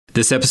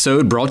This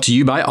episode brought to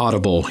you by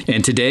Audible,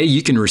 and today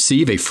you can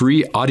receive a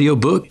free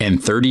audiobook and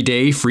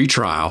 30-day free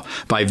trial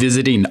by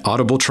visiting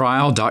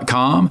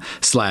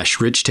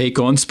audibletrial.com/Rich Take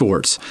on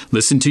Sports.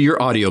 Listen to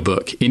your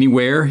audiobook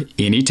anywhere,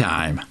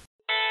 anytime.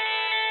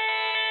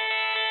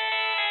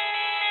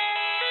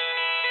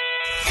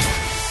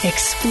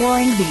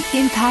 Exploring the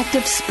impact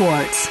of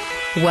sports.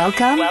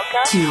 Welcome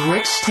to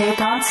Rich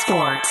Take on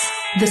Sports,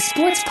 the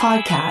sports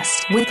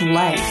podcast with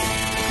life.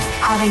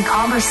 Having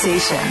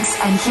conversations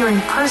and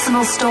hearing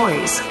personal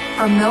stories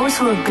from those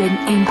who have been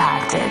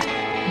impacted,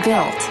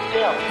 built,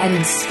 and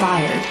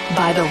inspired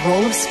by the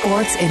role of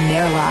sports in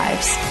their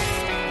lives.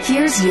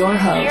 Here's your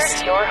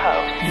host,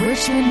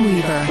 Richmond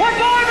Weaver.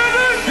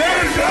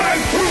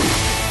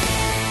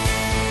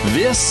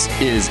 This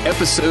is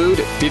episode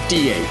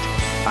 58.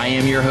 I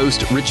am your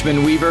host,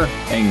 Richmond Weaver,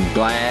 and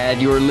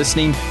glad you're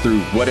listening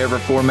through whatever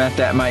format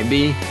that might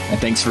be. And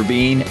thanks for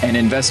being an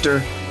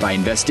investor by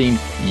investing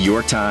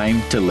your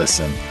time to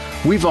listen.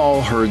 We've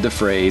all heard the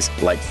phrase,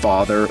 like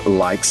father,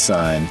 like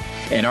son.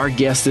 And our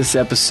guest this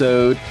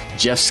episode,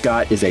 Jeff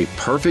Scott, is a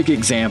perfect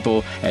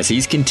example as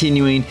he's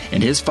continuing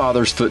in his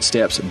father's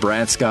footsteps,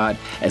 Brad Scott,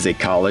 as a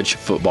college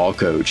football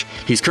coach.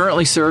 He's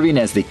currently serving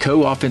as the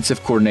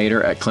co-offensive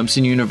coordinator at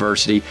Clemson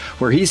University,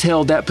 where he's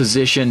held that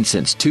position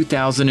since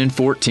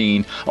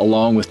 2014,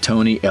 along with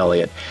Tony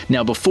Elliott.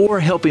 Now, before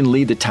helping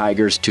lead the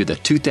Tigers to the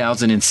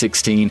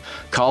 2016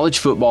 College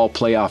Football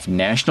Playoff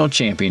National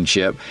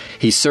Championship,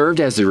 he served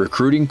as the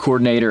recruiting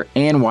coordinator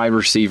and wide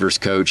receivers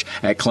coach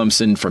at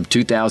Clemson from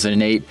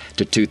 2008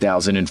 to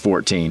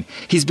 2014.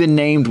 He's been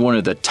named one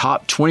of the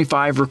top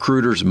 25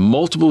 recruiters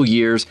multiple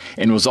years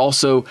and was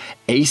also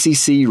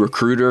ACC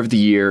Recruiter of the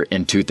Year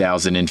in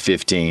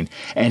 2015.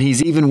 And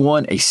he's even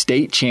won a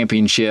state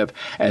championship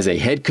as a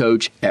head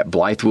coach at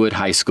Blythewood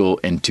High School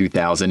in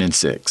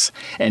 2006.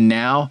 And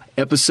now,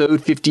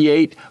 episode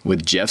 58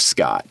 with Jeff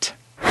Scott.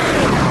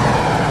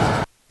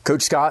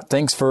 Coach Scott,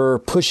 thanks for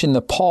pushing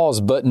the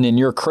pause button in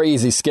your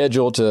crazy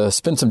schedule to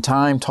spend some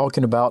time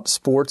talking about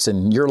sports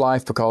in your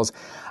life, because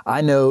I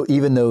know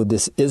even though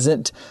this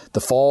isn't the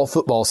fall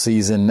football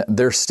season,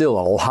 there's still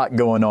a lot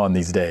going on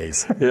these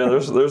days. Yeah,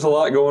 there's a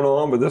lot going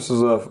on, but this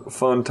is a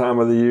fun time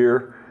of the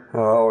year. I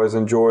always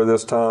enjoy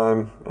this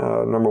time.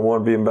 Number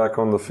one, being back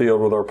on the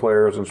field with our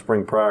players in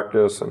spring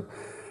practice and,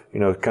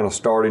 kind of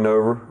starting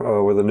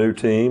over with a new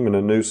team and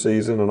a new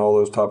season and all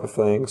those type of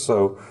things.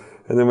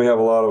 And then we have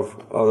a lot of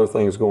other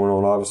things going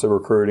on. Obviously,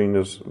 recruiting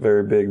is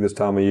very big this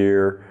time of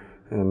year,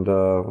 and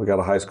we got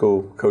a high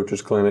school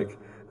coaches clinic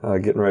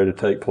getting ready to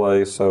take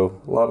place. So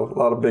a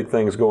lot of big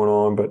things going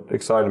on, but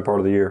exciting part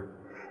of the year.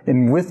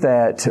 And with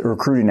that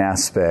recruiting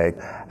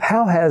aspect,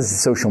 how has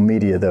social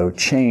media, though,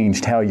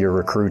 changed how you're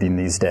recruiting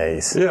these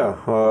days? Yeah,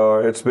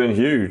 it's been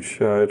huge.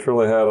 It's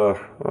really had a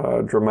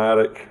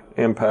dramatic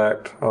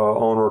impact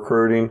on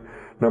recruiting.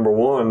 Number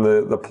one,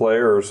 the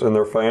players and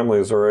their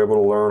families are able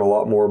to learn a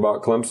lot more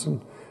about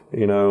Clemson,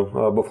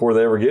 before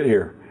they ever get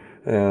here.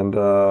 And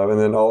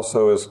then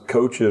also as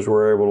coaches,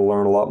 we're able to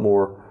learn a lot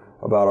more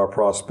about our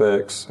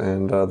prospects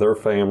and their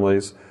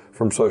families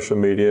from social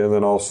media, and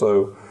then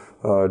also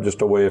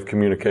just a way of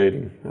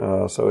communicating.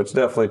 So it's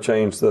definitely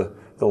changed the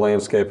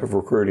landscape of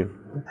recruiting.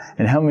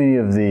 And how many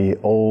of the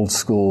old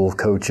school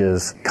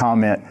coaches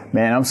comment,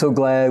 man, I'm so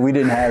glad we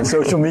didn't have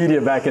social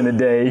media back in the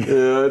day?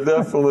 Yeah, it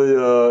definitely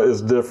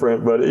is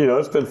different. But,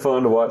 it's been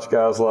fun to watch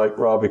guys like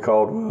Robbie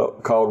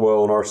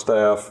Caldwell on our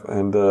staff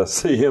and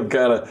see him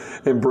kind of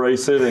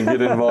embrace it and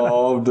get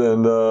involved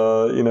and,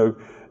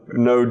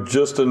 know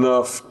just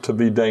enough to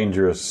be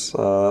dangerous.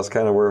 That's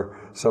kind of where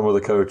some of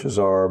the coaches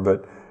are.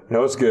 But,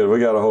 it's good. We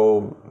got a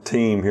whole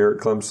team here at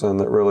Clemson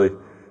that really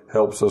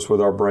helps us with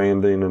our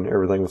branding and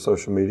everything with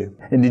social media.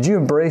 And did you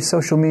embrace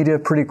social media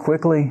pretty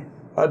quickly?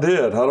 I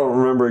did. I don't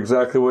remember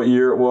exactly what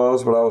year it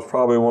was, but I was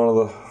probably one of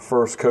the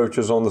first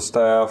coaches on the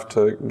staff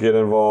to get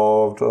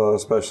involved,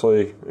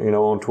 especially,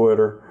 on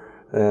Twitter.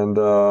 And,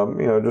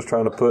 just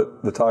trying to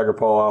put the Tiger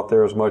Paw out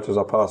there as much as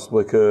I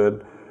possibly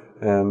could.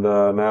 And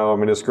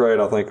now, it's great.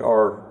 I think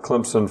our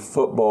Clemson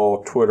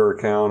football Twitter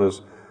account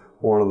is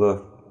one of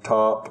the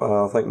top,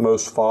 I think,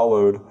 most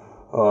followed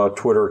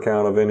Twitter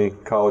account of any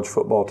college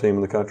football team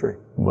in the country.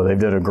 Well, they've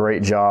done a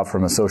great job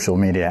from a social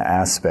media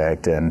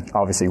aspect, and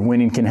obviously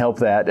winning can help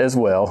that as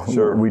well.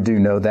 Sure. We do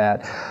know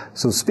that.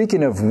 So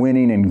speaking of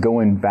winning and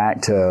going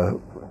back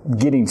to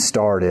getting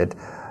started,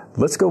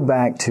 let's go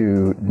back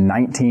to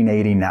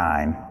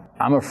 1989.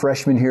 I'm a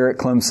freshman here at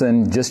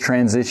Clemson, just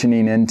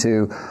transitioning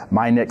into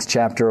my next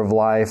chapter of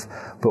life.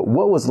 But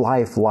what was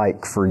life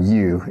like for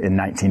you in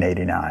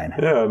 1989?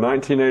 Yeah,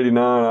 1989,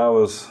 I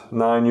was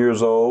 9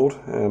 years old,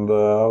 and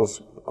I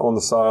was on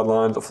the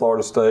sidelines at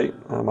Florida State.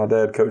 My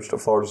dad coached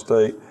at Florida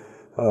State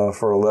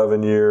for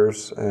 11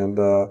 years, and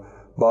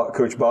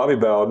Coach Bobby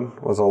Bowden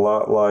was a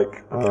lot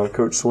like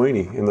Coach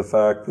Sweeney in the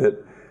fact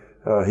that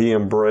he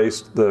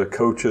embraced the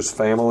coaches'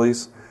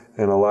 families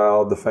and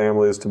allowed the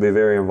families to be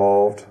very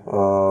involved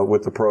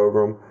with the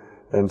program.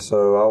 And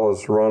so I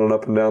was running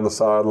up and down the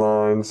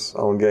sidelines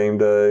on game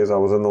days. I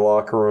was in the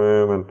locker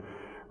room and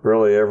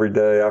really every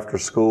day after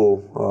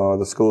school.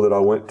 The school that I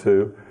went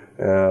to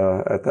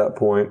at that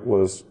point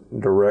was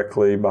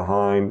directly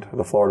behind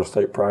the Florida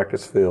State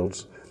practice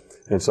fields.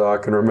 And so I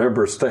can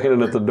remember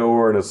standing at the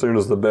door, and as soon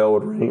as the bell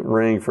would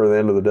ring for the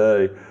end of the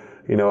day,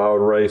 I would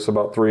race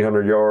about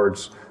 300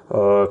 yards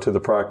to the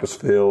practice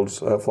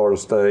fields at Florida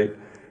State.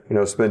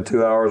 Spend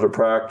 2 hours at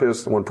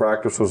practice. When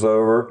practice was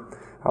over,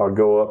 I would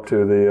go up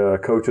to the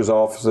coaches'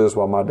 offices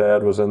while my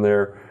dad was in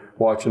there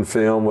watching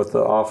film with the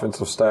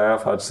offensive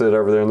staff. I'd sit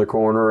over there in the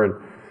corner and,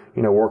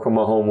 work on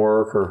my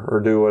homework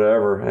or do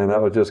whatever. And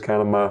that was just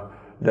kind of my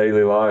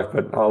daily life.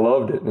 But I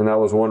loved it. And that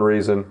was one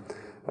reason,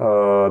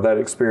 that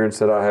experience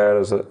that I had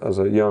as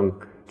a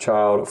young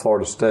child at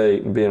Florida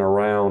State and being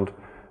around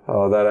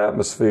that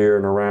atmosphere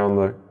and around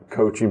the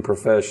coaching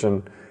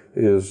profession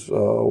is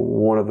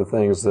one of the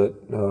things that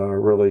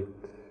really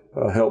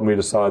helped me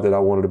decide that I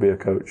wanted to be a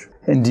coach.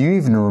 And do you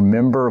even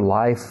remember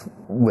life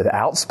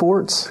without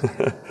sports?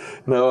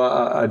 No,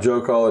 I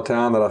joke all the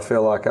time that I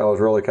feel like I was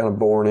really kind of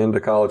born into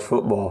college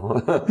football.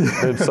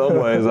 In some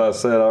ways, I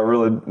said I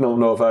really don't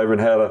know if I even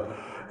had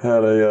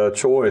a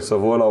choice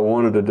of what I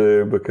wanted to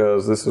do,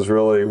 because this is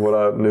really what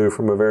I knew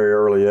from a very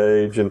early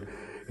age. And,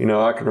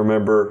 I can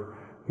remember,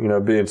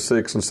 being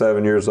 6 and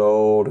 7 years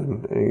old,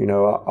 and, I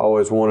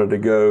always wanted to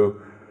go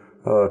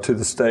to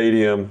the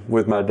stadium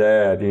with my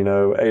dad,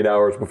 8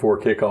 hours before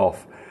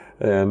kickoff.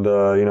 And,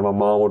 my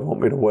mom would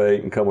want me to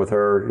wait and come with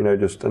her,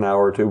 just an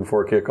hour or two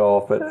before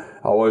kickoff. But I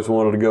always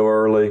wanted to go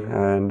early,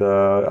 and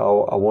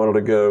I wanted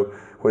to go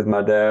with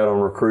my dad on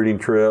recruiting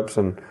trips.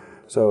 And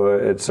so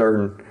at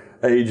certain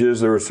ages,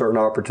 there were certain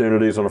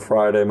opportunities. On a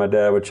Friday, my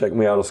dad would check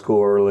me out of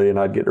school early, and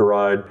I'd get to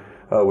ride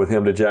with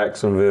him to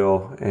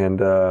Jacksonville and,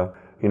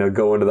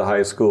 go into the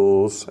high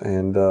schools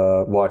and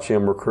watch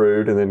him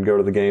recruit, and then go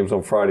to the games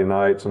on Friday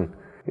nights. And,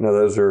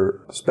 those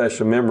are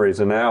special memories.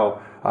 And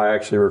now I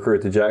actually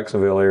recruit the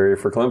Jacksonville area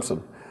for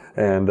Clemson.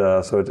 And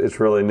so it's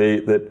really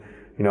neat that,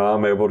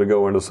 I'm able to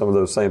go into some of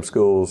those same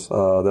schools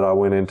that I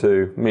went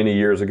into many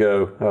years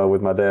ago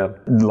with my dad.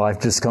 Life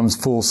just comes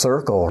full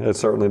circle. It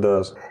certainly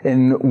does.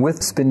 And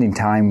with spending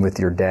time with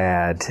your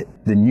dad,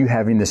 then you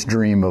having this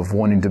dream of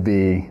wanting to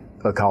be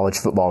a college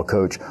football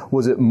coach,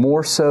 was it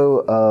more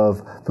so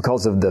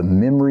because of the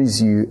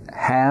memories you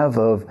have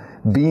of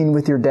being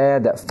with your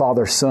dad, that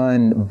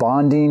father-son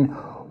bonding,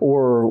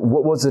 or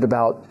what was it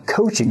about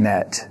coaching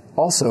that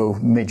also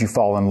made you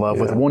fall in love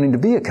with wanting to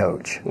be a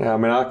coach? Yeah,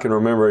 I can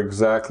remember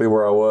exactly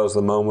where I was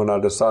the moment I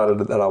decided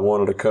that I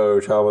wanted to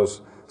coach. I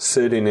was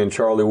sitting in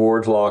Charlie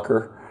Ward's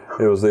locker.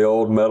 It was the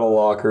old metal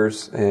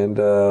lockers, and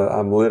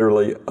I'm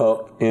literally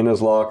up in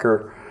his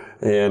locker,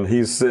 and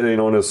he's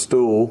sitting on his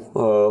stool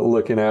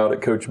looking out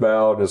at Coach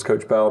Bowden as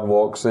Coach Bowden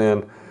walks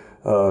in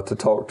to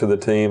talk to the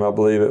team. I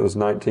believe it was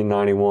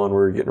 1991. We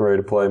were getting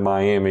ready to play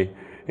Miami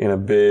in a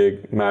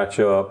big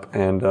matchup,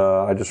 and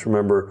I just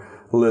remember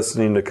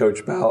listening to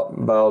Coach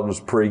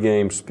Bowden's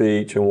pregame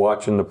speech and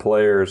watching the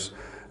players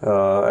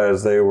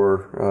as they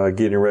were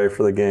getting ready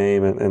for the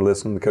game, and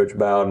listening to Coach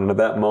Bowden. And at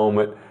that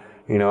moment,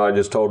 I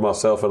just told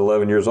myself at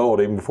 11 years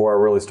old, even before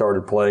I really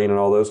started playing and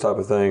all those type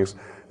of things,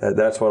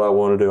 that's what I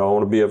want to do. I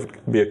want to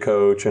be a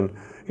coach. And,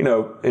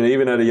 and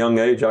even at a young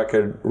age, I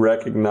could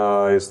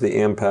recognize the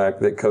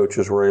impact that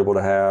coaches were able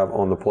to have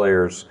on the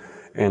players.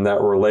 And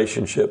that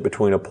relationship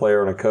between a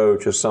player and a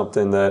coach is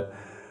something that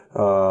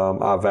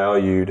I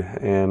valued,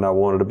 and I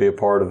wanted to be a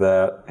part of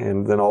that.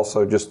 And then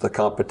also just the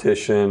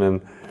competition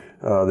and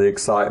the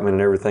excitement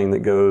and everything that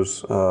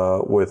goes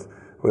with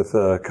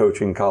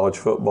coaching college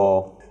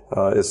football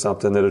is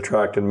something that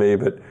attracted me.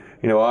 But,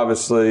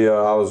 obviously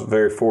I was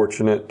very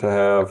fortunate to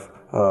have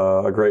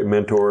a great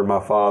mentor in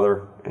my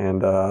father.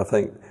 And I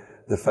think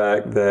the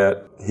fact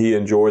that he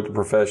enjoyed the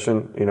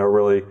profession,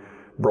 really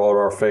brought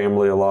our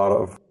family a lot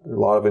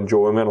of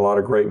enjoyment, a lot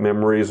of great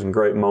memories and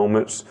great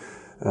moments.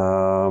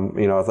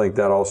 I think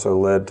that also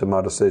led to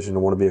my decision to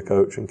want to be a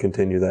coach and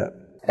continue that.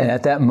 And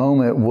at that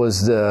moment,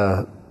 was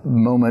the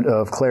moment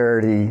of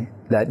clarity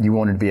that you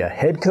wanted to be a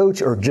head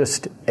coach or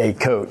just a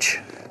coach?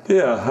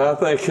 Yeah, I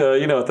think,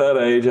 at that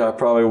age, I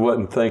probably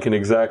wasn't thinking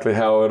exactly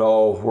how it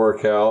all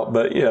work out.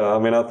 But yeah,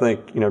 I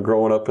think,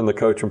 growing up in the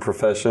coaching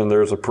profession,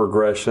 there's a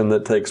progression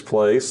that takes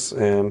place.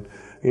 And,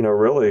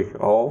 really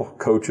all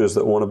coaches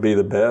that want to be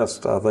the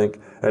best, I think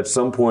at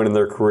some point in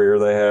their career,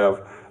 they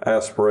have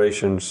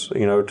aspirations,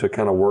 to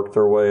kind of work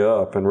their way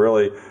up. And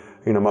really,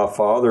 my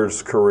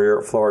father's career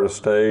at Florida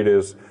State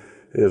is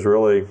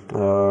really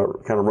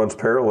kind of runs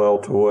parallel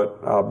to what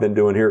I've been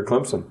doing here at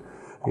Clemson.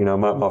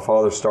 My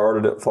father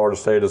started at Florida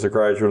State as a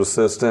graduate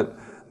assistant,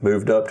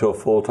 moved up to a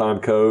full-time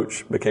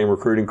coach, became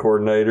recruiting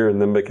coordinator, and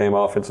then became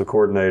offensive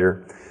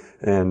coordinator.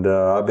 And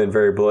I've been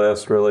very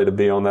blessed, really, to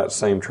be on that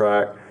same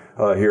track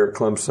here at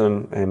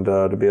Clemson, and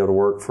to be able to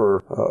work for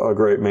a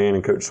great man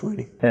in Coach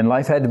Sweeney. And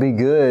life had to be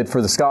good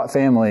for the Scott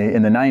family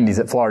in the 90s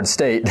at Florida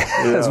State.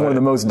 That's one of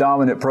the most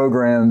dominant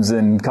programs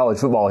in college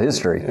football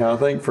history. Yeah, I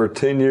think for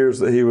 10 years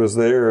that he was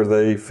there,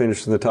 they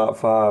finished in the top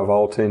 5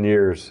 all 10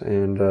 years.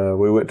 And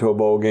we went to a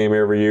bowl game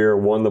every year,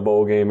 won the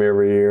bowl game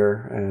every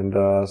year. And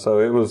so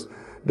it was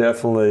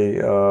definitely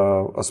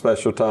a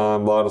special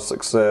time, a lot of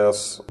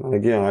success. And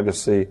again, I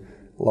just see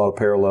a lot of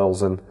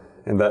parallels in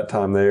that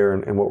time there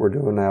and what we're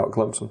doing now at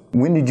Clemson.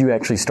 When did you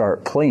actually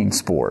start playing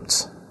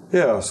sports?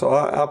 Yeah, so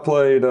I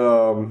played,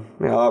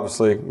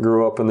 obviously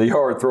grew up in the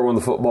yard throwing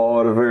the football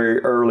at a very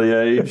early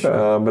age.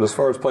 But as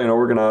far as playing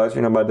organized,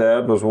 my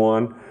dad was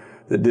one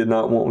that did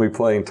not want me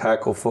playing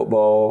tackle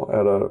football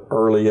at an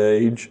early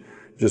age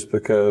just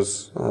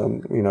because,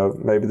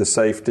 maybe the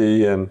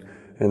safety and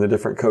the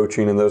different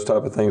coaching and those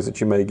type of things that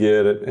you may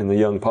get in the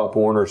young Pop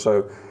Warner.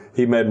 So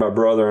he made my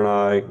brother and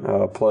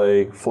I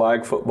play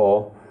flag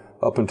football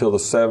up until the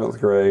 7th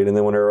grade. And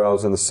then whenever I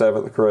was in the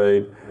 7th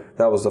grade,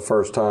 that was the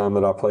first time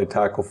that I played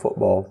tackle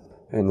football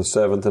in the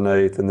 7th and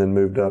 8th, and then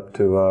moved up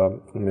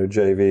to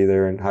JV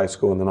there in high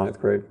school in the 9th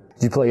grade.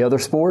 Did you play other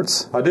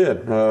sports? I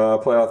did.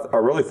 I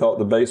really thought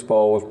the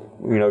baseball was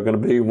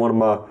going to be one of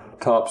my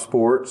top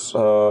sports.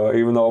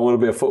 Even though I want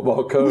to be a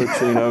football coach,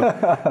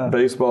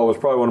 baseball was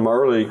probably one of my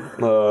early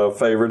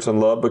favorites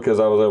and loved because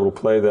I was able to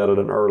play that at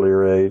an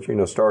earlier age.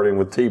 Starting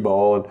with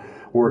t-ball and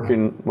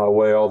working my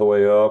way all the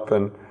way up,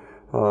 and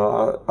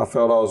I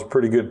felt I was a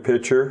pretty good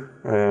pitcher,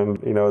 and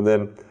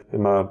then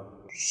in my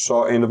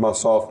end of my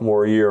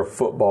sophomore year of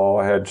football,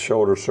 I had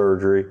shoulder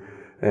surgery,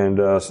 and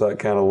so that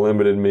kind of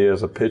limited me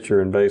as a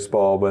pitcher in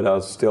baseball, but I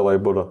was still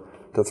able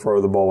to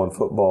throw the ball in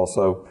football.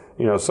 So,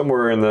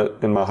 somewhere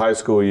in my high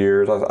school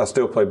years, I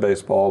still played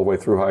baseball all the way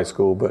through high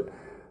school, but,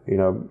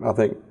 I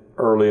think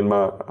early in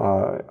my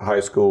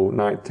high school,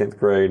 9th, 10th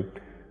grade,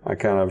 I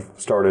kind of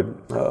started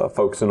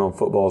focusing on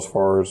football as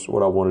far as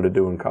what I wanted to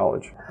do in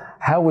college.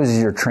 How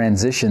was your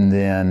transition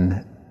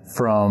then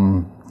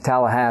from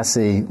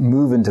Tallahassee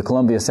moving to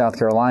Columbia, South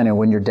Carolina,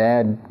 when your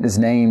dad is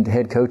named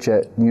head coach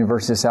at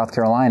University of South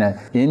Carolina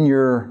in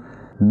your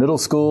middle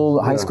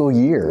school, high school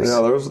years?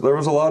 Yeah, there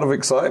was a lot of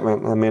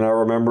excitement. I mean, I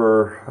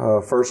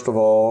remember, first of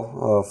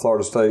all,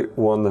 Florida State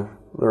won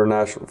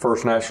their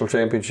first national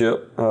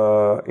championship,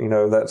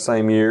 that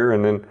same year.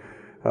 And then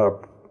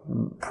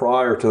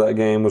prior to that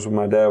game was when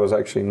my dad was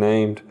actually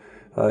named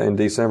in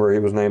December. He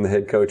was named the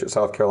head coach at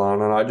South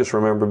Carolina. And I just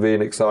remember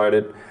being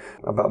excited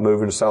about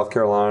moving to South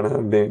Carolina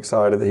and being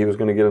excited that he was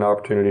going to get an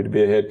opportunity to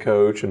be a head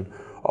coach and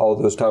all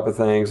those type of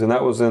things. And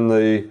that was in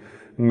the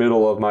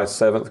middle of my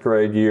 7th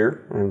grade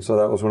year. And so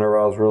that was whenever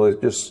I was really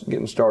just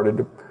getting started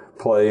to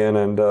play in.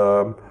 And,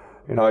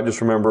 I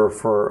just remember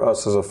for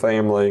us as a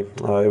family,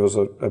 it was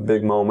a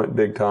big moment,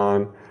 big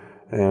time.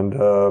 And,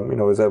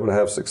 I was able to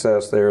have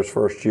success there his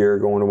first year,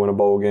 going to win a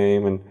bowl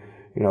game. And,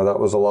 that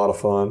was a lot of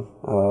fun.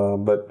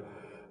 But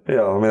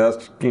yeah, I mean,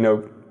 that's,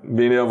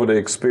 being able to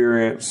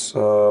experience,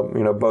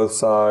 both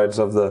sides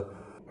of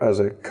as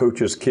a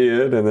coach's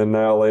kid, and then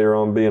now later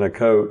on being a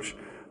coach,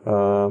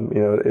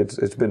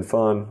 it's been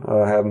fun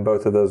having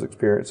both of those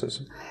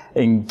experiences.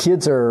 And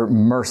kids are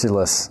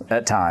merciless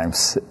at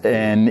times.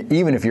 And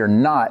even if you're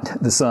not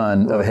the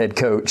son of a head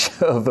coach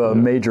of a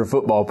major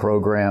football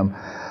program,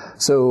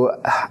 so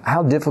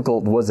how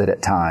difficult was it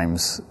at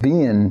times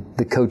being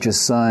the coach's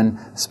son,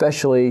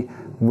 especially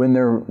when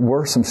there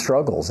were some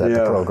struggles at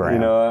the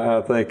program?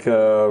 I think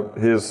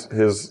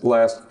his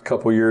last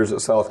couple years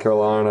at South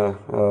Carolina,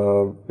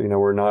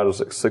 were not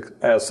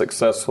as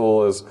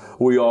successful as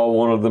we all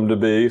wanted them to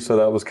be. So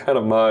that was kind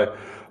of my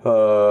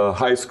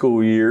high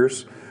school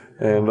years.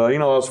 And, I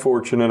was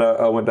fortunate.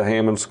 I went to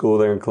Hammond School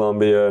there in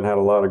Columbia and had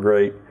a lot of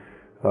great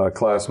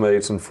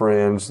classmates and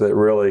friends that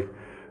really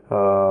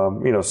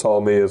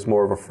saw me as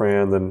more of a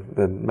friend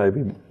than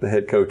maybe the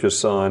head coach's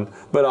son.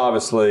 But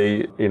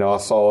obviously, I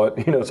saw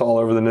it, it's all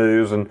over the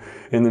news and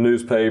in the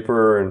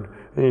newspaper, and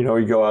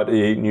you go out to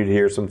eat and you'd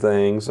hear some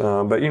things.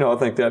 But, I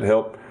think that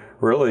helped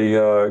really,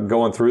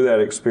 going through that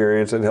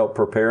experience, it helped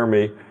prepare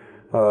me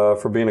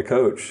for being a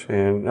coach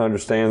and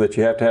understand that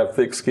you have to have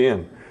thick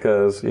skin.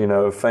 Because,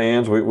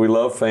 fans, we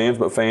love fans,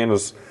 but fan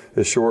is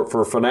short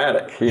for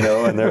fanatic,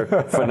 and they're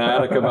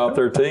fanatic about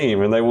their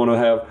team and they want to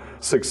have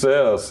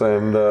success,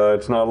 and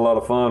it's not a lot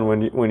of fun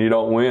when you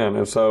don't win.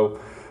 And so,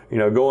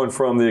 going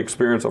from the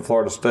experience at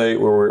Florida State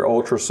where we were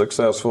ultra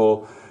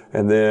successful,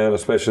 and then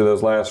especially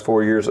those last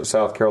 4 years at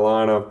South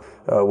Carolina,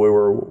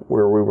 where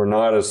we were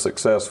not as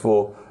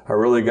successful, I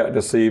really got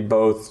to see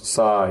both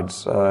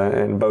sides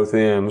and both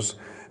ends.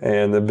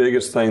 And the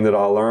biggest thing that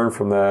I learned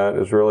from that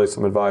is really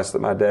some advice that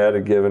my dad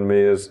had given me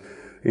is,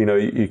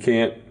 you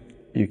can't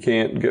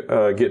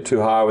get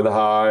too high with the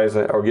highs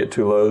or get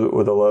too low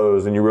with the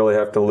lows, and you really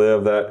have to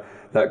live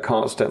that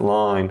constant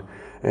line.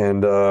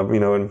 And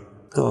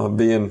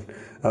being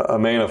a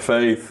man of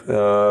faith,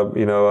 I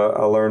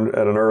learned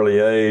at an early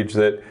age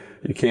that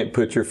you can't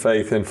put your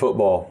faith in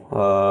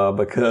football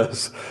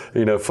because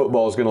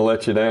football is going to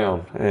let you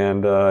down.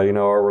 And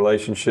our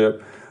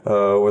relationship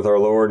with our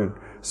Lord and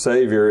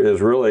Savior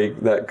is really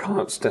that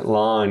constant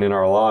line in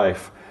our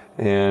life.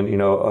 And,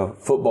 a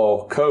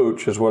football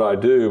coach is what I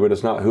do, but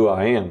it's not who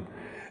I am.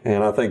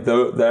 And I think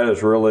that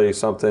is really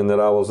something that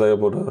I was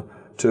able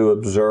to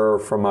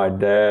observe from my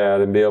dad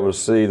and be able to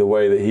see the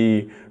way that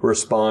he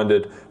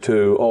responded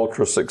to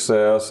ultra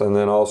success and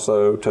then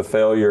also to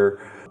failure.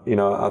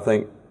 I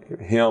think,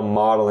 him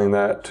modeling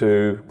that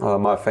to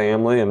my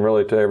family and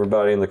really to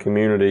everybody in the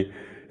community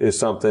is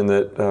something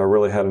that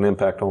really had an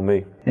impact on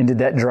me. And did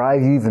that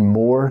drive you even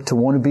more to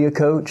want to be a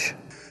coach?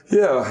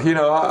 Yeah,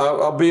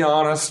 I'll be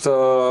honest.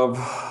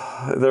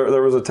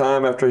 There was a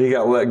time after he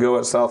got let go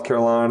at South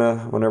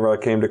Carolina, whenever I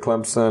came to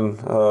Clemson,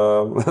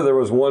 there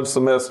was one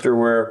semester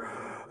where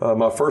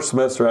my first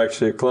semester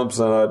actually at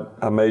Clemson,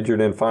 I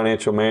majored in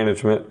financial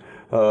management.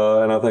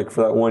 And I think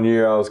for that 1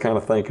 year, I was kind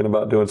of thinking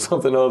about doing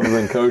something other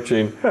than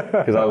coaching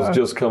because I was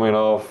just coming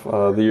off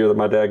the year that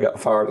my dad got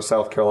fired at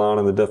South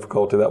Carolina and the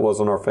difficulty that was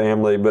in our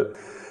family. But,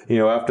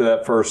 after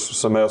that first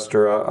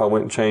semester, I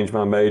went and changed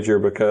my major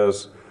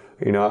because,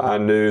 I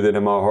knew that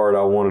in my heart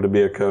I wanted to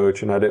be a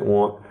coach, and I didn't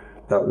want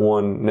that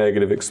one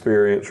negative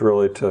experience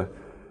really to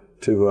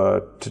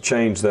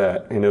change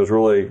that. And it was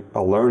really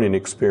a learning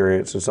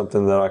experience and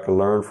something that I could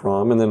learn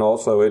from. And then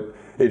also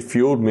it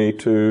fueled me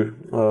to,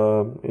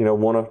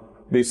 want to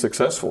be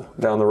successful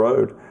down the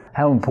road.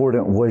 How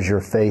important was your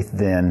faith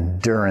then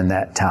during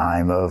that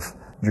time of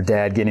your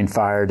dad getting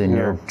fired and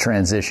your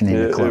transitioning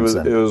to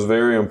Clemson? It was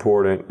very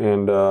important.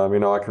 And,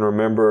 I can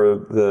remember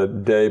the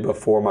day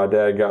before my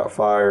dad got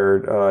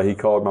fired, he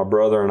called my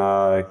brother and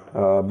I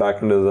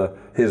back into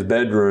his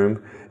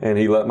bedroom, and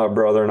he let my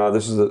brother and I,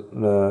 this is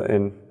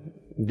in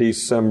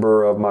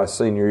December of my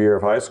senior year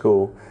of high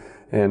school,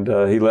 and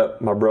he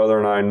let my brother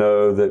and I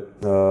know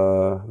that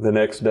the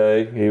next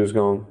day he was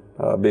going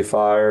to be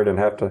fired and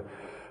have to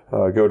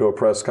go to a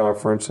press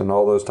conference and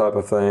all those type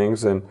of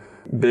things. And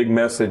big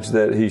message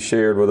that he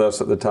shared with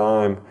us at the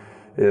time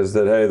is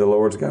that, hey, the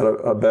Lord's got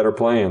a better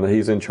plan, that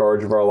he's in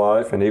charge of our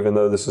life. And even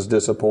though this is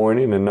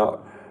disappointing and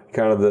not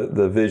kind of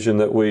the vision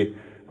that we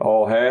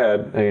all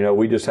had,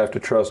 we just have to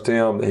trust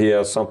him that he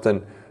has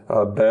something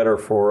better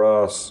for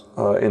us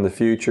in the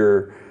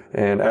future.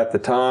 And at the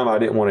time, I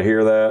didn't want to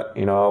hear that.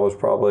 I was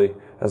probably,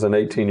 as an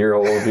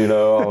 18-year-old,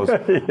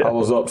 I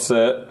was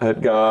upset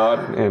at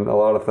God and a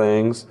lot of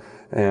things.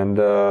 And,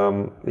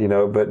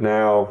 but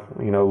now,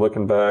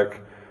 looking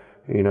back,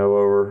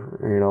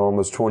 over,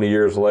 almost 20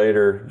 years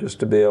later, just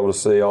to be able to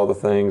see all the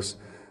things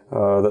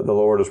that the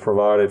Lord has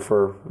provided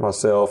for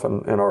myself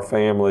and our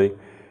family,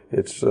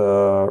 it's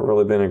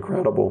really been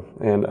incredible.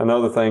 And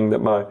another thing that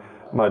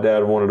my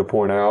dad wanted to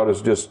point out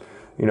is just,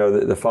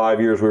 the 5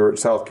 years we were at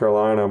South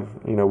Carolina,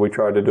 we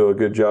tried to do a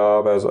good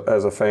job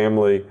as a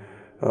family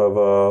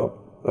of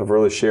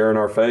really sharing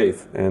our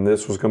faith. And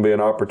this was going to be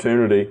an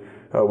opportunity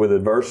with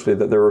adversity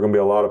that there were going to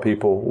be a lot of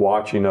people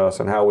watching us,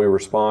 and how we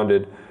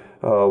responded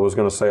was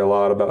going to say a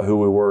lot about who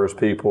we were as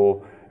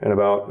people and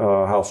about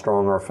how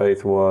strong our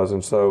faith was.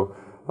 And so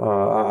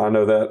I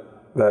know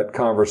that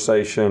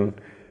conversation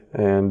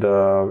and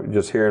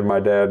just hearing my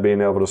dad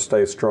being able to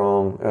stay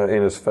strong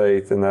in his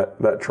faith in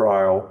that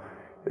trial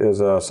is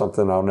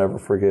something I'll never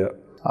forget.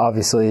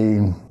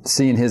 Obviously,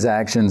 seeing his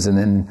actions and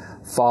then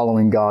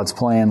following God's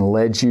plan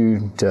led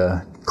you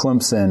to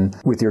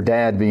Clemson, with your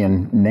dad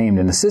being named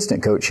an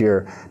assistant coach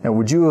here. Now,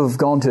 would you have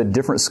gone to a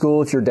different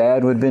school if your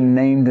dad would have been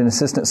named an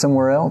assistant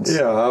somewhere else?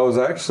 Yeah, I was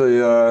actually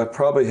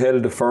probably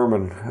headed to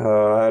Furman.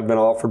 I had been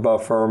offered by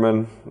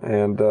Furman,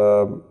 and they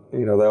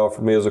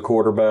offered me as a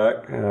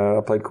quarterback. I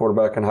played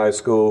quarterback in high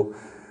school,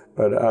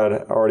 but I'd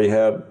already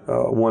had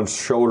one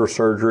shoulder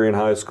surgery in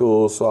high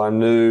school, so I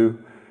knew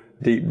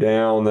deep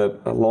down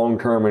that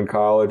long-term in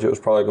college, it was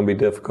probably going to be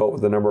difficult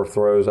with the number of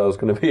throws I was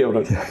going to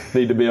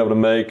need to be able to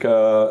make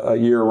a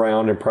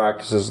year-round in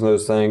practices and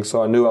those things.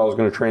 So I knew I was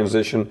going to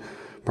transition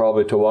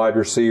probably to wide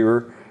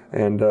receiver.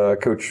 And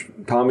Coach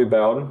Tommy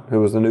Bowden, who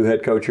was the new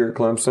head coach here at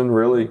Clemson,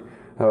 really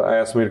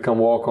asked me to come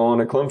walk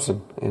on at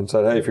Clemson and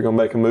said, hey, if you're going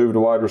to make a move to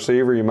wide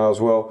receiver, you might as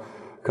well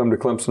come to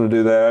Clemson to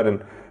do that.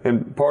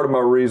 And part of my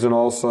reason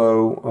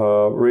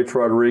also, Rich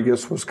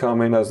Rodriguez was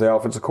coming as the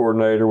offensive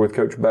coordinator with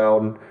Coach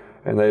Bowden,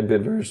 and they'd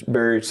been very,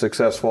 very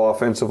successful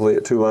offensively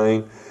at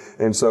Tulane.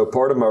 And so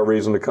part of my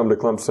reason to come to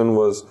Clemson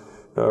was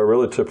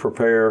really to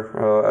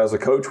prepare as a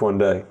coach one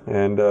day.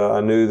 And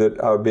I knew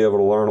that I would be able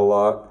to learn a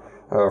lot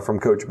from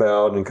Coach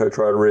Bowden and Coach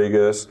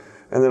Rodriguez.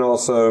 And then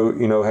also,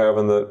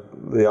 having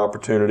the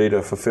opportunity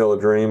to fulfill a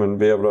dream and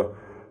be able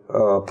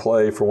to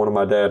play for one of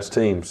my dad's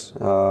teams.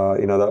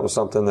 That was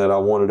something that I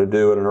wanted to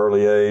do at an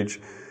early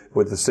age.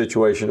 With the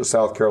situation at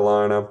South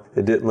Carolina,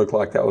 it didn't look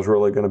like that was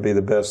really going to be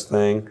the best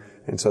thing.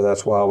 And so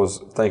that's why I was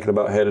thinking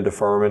about headed to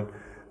Furman.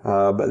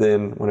 But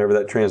then whenever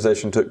that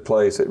transition took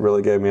place, it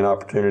really gave me an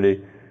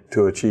opportunity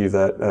to achieve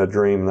that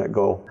dream, that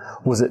goal.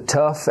 Was it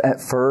tough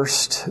at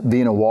first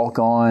being a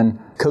walk-on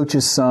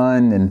coach's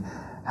son and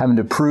having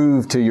to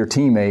prove to your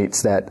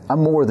teammates that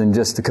I'm more than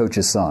just the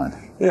coach's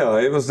son? Yeah,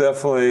 it was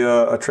definitely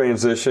a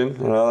transition.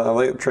 And I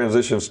think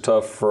transition's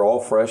tough for all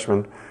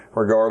freshmen,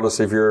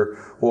 regardless if you're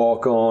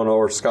walk-on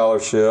or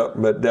scholarship.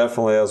 But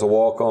definitely as a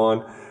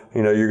walk-on,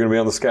 you're going to be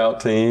on the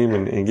scout team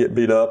and get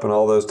beat up and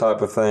all those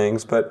type of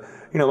things. But,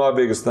 my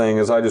biggest thing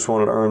is I just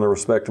wanted to earn the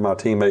respect of my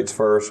teammates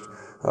first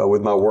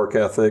with my work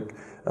ethic.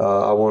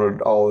 I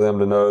wanted all of them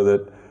to know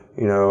that,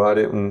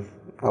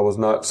 I was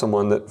not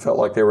someone that felt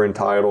like they were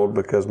entitled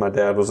because my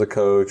dad was a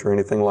coach or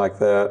anything like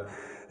that.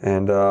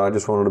 And I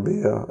just wanted to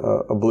be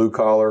a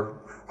blue-collar,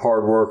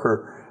 hard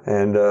worker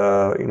and,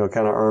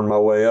 kind of earn my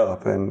way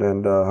up.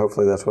 And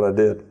hopefully that's what I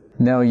did.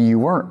 Now, you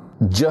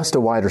weren't just a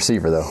wide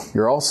receiver, though.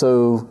 You're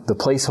also the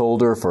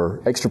placeholder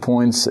for extra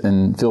points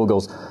and field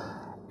goals.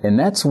 And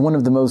that's one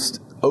of the most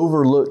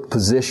overlooked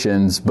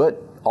positions,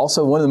 but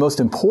also one of the most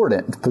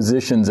important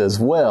positions as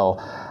well.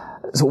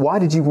 So why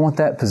did you want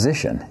that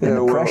position and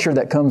the pressure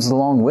that comes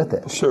along with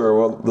it? Sure.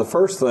 Well, the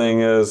first thing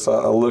is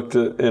I looked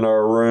in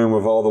our room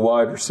of all the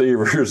wide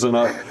receivers, and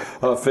I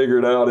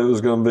figured out it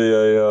was going to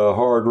be a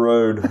hard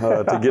road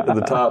to get to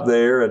the top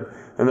there.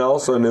 And I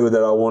also knew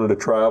that I wanted to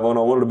travel and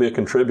I wanted to be a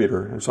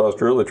contributor. And so I was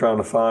really trying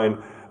to find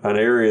an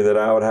area that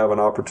I would have an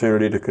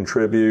opportunity to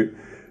contribute.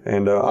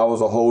 And I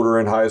was a holder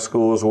in high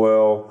school as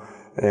well.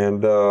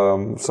 And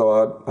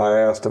so I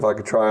asked if I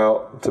could try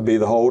out to be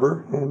the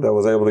holder, and I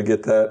was able to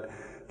get that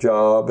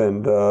job.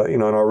 And,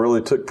 and I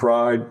really took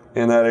pride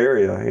in that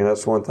area.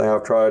 That's one thing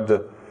I've tried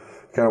to,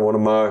 kind of one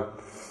of my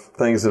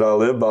things that I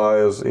live by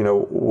is,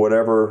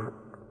 whatever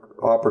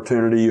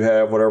opportunity you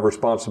have, whatever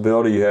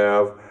responsibility you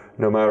have,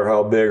 no matter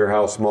how big or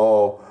how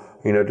small,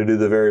 to do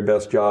the very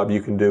best job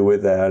you can do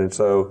with that. And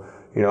so,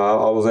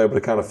 I was able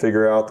to kind of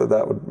figure out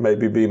that would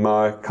maybe be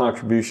my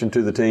contribution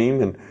to the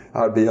team, and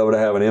I'd be able to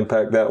have an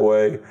impact that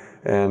way.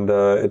 And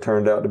it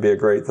turned out to be a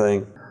great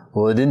thing.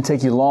 Well, it didn't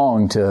take you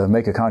long to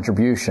make a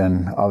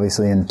contribution,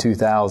 obviously, in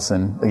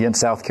 2000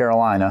 against South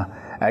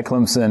Carolina at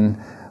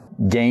Clemson.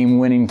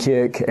 Game-winning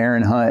kick,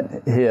 Aaron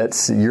Hunt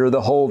hits. You're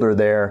the holder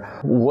there.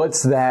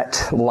 What's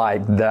that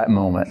like, that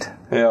moment?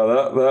 Yeah,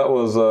 that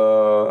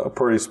was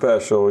pretty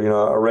special. I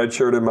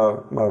redshirted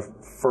my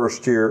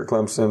first year at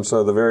Clemson,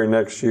 so the very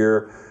next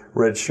year,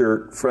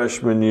 redshirt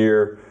freshman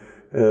year,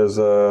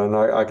 and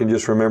I can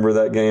just remember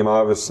that game,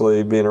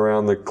 obviously, being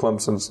around the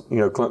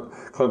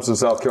Clemson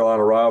South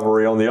Carolina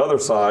rivalry on the other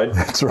side.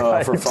 That's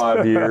right. For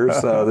 5 years.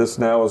 This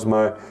now is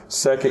my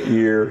second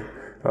year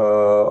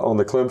on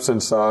the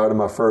Clemson side, and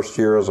my first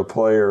year as a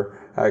player,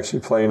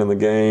 actually playing in the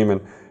game.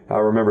 And I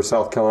remember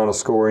South Carolina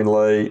scoring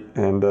late,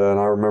 and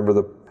I remember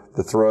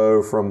the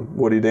throw from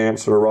Woody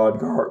Dancer to Rod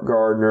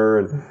Gardner,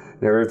 and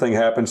everything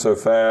happened so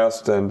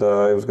fast, and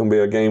it was going to be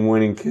a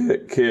game-winning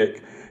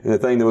kick. And the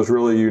thing that was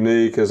really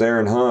unique is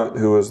Aaron Hunt,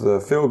 who was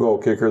the field goal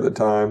kicker at the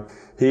time,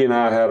 he and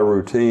I had a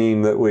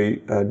routine that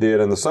we did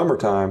in the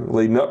summertime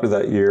leading up to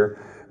that year,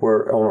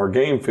 where on our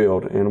game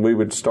field, and we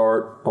would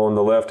start on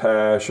the left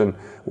hash and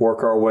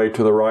work our way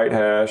to the right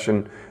hash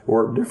and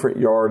work different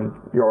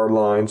yard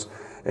lines.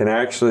 And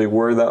actually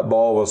where that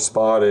ball was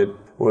spotted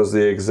was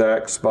the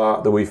exact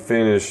spot that we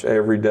finished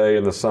every day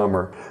in the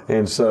summer.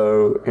 And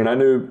I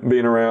knew,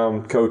 being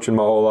around coaching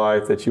my whole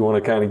life, that you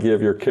want to kind of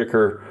give your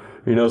kicker,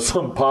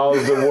 some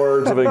positive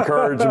words of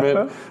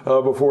encouragement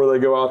before they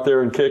go out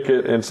there and kick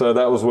it. And so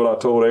that was what I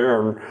told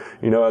Aaron,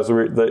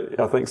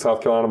 I think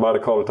South Carolina might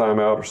have called a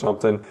timeout or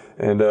something.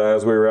 And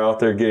as we were out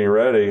there getting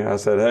ready, I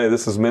said, hey,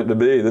 this is meant to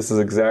be. This is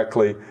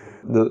exactly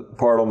the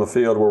part on the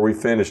field where we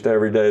finished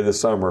every day this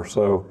summer.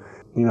 So,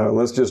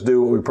 let's just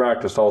do what we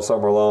practiced all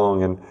summer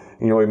long. And,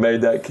 we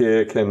made that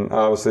kick, and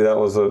obviously that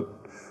was an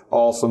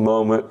awesome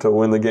moment to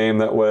win the game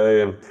that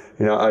way. And,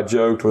 I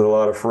joked with a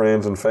lot of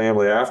friends and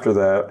family after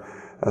that.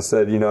 I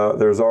said,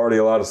 there's already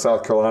a lot of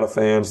South Carolina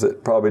fans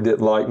that probably didn't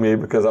like me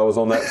because I was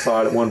on that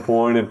side at one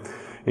point. And,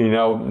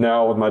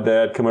 now with my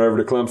dad coming over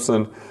to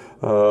Clemson,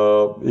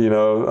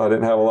 I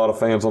didn't have a lot of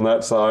fans on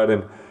that side.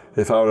 And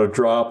if I would have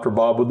dropped or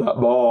bobbled that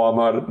ball, I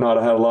might not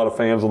have had a lot of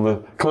fans on the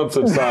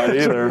Clemson side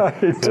either.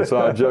 Right. And so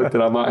I joked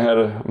that I might have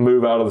to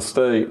move out of the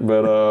state.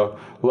 But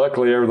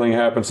luckily everything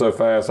happened so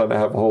fast, I didn't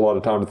have a whole lot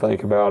of time to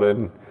think about it,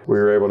 and we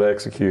were able to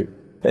execute.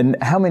 And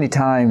how many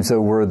times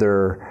were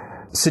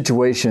there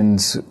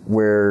situations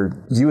where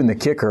you and the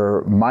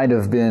kicker might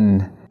have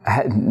been,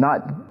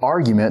 not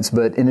arguments,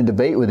 but in a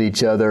debate with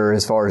each other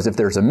as far as if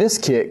there's a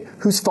missed kick,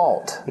 whose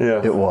fault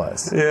it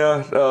was?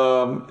 Yeah.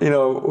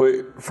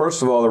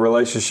 First of all, the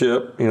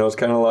relationship, it's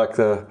kind of like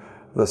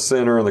the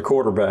center and the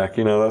quarterback.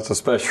 That's a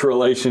special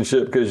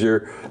relationship because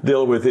you're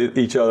dealing with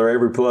each other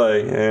every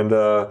play. And,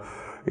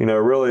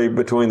 really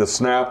between the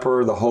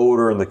snapper, the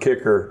holder, and the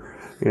kicker,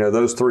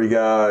 those three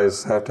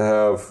guys have to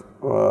have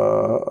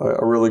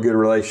a really good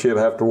relationship,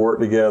 have to work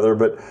together.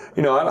 But,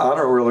 I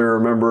don't really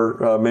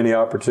remember many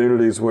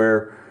opportunities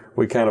where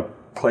we kind of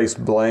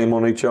placed blame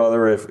on each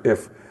other.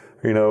 If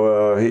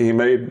he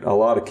made a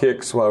lot of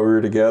kicks while we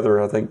were together.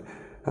 I think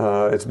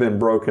it's been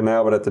broken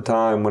now, but at the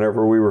time,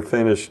 whenever we were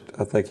finished,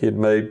 I think he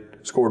had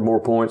scored more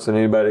points than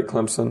anybody at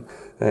Clemson.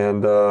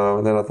 And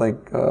then I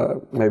think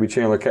maybe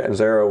Chandler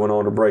Catanzaro went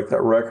on to break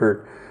that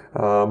record.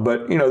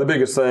 But, the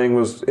biggest thing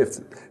was if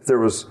there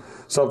was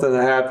something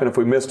that happened, if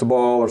we missed a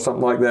ball or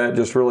something like that,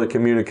 just really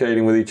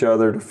communicating with each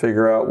other to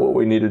figure out what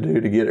we need to do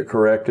to get it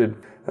corrected,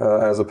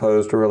 as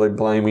opposed to really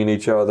blaming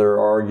each other,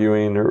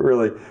 arguing.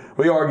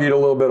 We argued a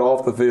little bit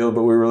off the field,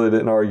 but we really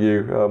didn't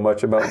argue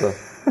much about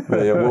what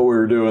we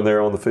were doing there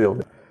on the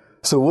field.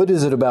 So what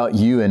is it about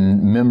you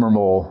and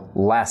memorable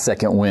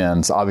last-second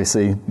wins?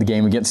 Obviously, the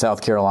game against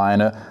South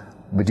Carolina,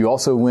 but you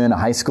also win a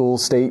high school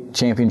state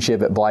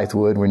championship at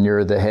Blythewood when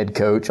you're the head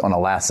coach on a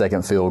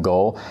last-second field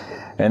goal.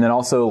 And then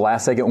also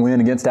last-second win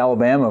against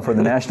Alabama for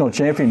the national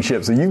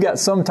championship. So you've got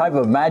some type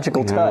of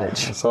magical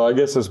touch. So I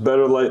guess it's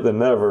better late than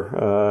never.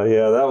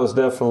 That was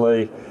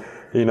definitely,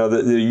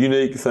 the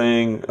unique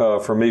thing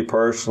for me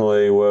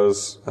personally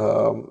was,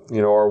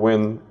 our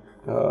win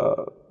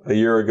a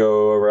year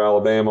ago over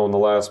Alabama on the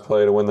last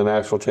play to win the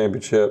national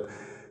championship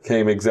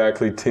came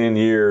exactly 10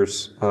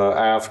 years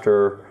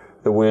after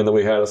the win that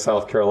we had at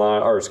South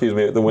Carolina,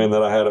 the win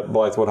that I had at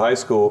Blythewood High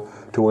School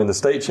to win the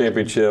state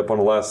championship on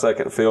the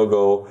last-second field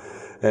goal.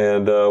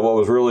 And what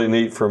was really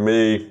neat for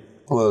me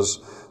was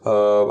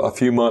a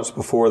few months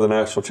before the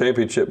national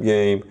championship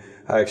game,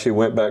 I actually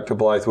went back to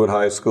Blythewood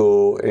High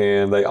School,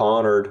 and they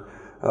honored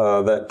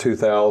that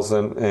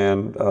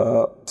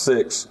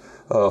 2006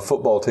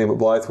 football team at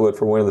Blythewood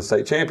for winning the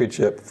state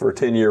championship for a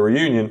 10-year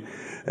reunion.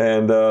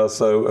 And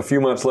so a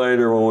few months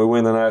later, when we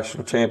win the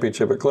national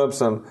championship at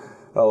Clemson,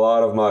 a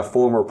lot of my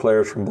former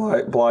players from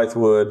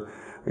Blythewood,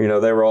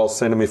 they were all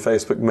sending me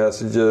Facebook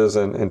messages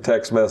and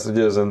text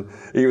messages. And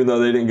even though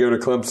they didn't go to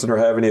Clemson or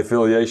have any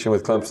affiliation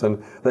with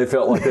Clemson, they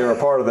felt like they were a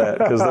part of that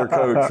because their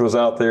coach was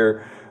out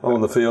there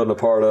on the field and a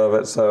part of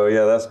it. So,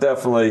 that's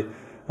definitely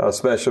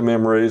special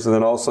memories. And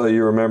then also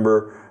you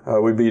remember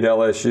we beat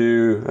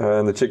LSU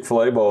in the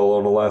Chick-fil-A Bowl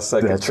on the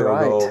last-second field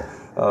goal.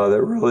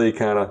 That really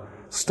kind of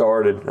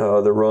started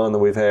the run that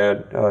we've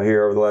had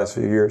here over the last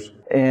few years.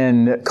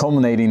 And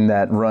culminating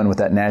that run with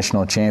that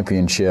national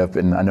championship,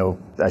 and I know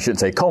I shouldn't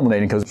say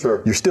culminating because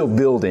you're still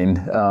building,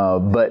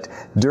 but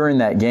during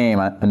that game,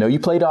 I know you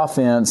played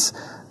offense,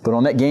 but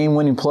on that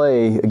game-winning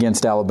play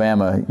against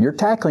Alabama, your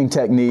tackling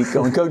technique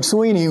on Coach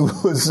Sweeney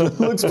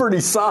looks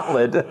pretty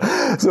solid.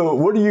 So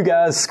what are you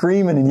guys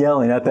screaming and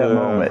yelling at that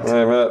moment?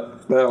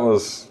 That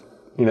was...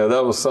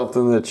 that was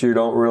something that you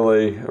don't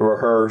really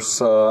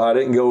rehearse. I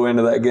didn't go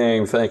into that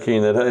game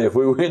thinking that, hey, if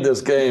we win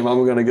this game,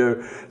 I'm going to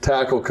go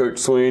tackle Coach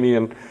Sweeney.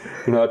 And,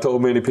 I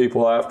told many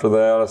people after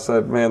that, I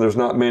said, man, there's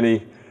not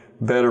many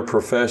better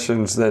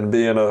professions than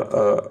being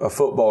a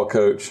football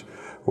coach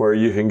where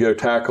you can go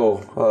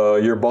tackle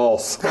your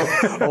boss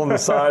on the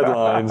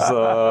sidelines.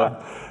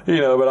 But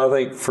I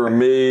think for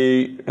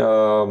me,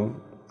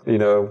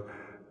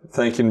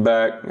 thinking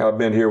back, I've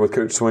been here with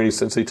Coach Sweeney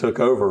since he took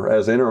over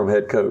as interim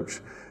head coach.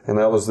 And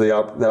that was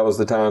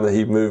the time that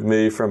he moved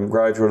me from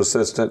graduate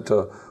assistant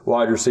to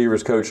wide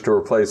receivers coach to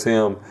replace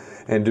him.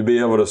 And to be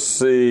able to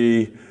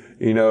see,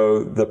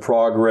 the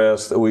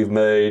progress that we've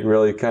made,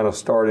 really kind of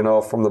starting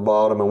off from the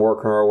bottom and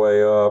working our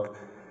way up.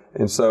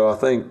 And so I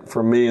think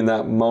for me in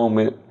that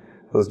moment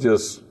was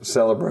just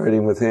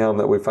celebrating with him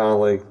that we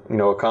finally,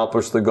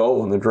 accomplished the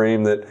goal and the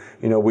dream that,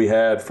 we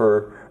had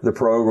for the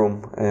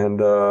program, and,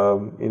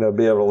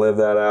 be able to live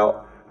that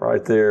out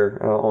right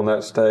there on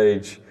that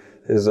stage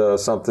is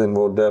something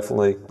we'll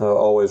definitely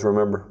always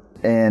remember.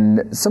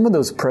 And some of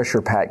those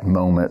pressure-packed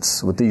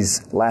moments with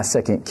these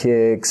last-second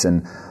kicks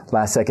and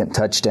last-second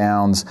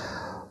touchdowns,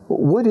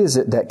 what is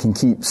it that can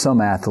keep some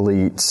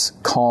athletes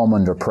calm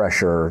under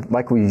pressure,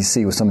 like we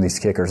see with some of these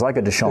kickers, like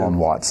a Deshaun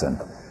Watson?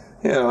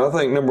 Yeah, I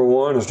think number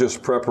one is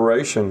just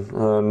preparation,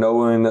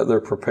 knowing that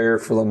they're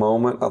prepared for the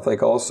moment. I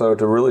think also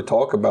to really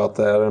talk about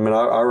that. I mean,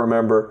 I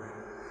remember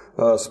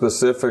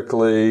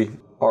specifically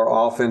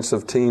our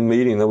offensive team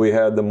meeting that we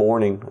had the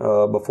morning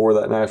before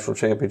that national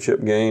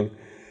championship game.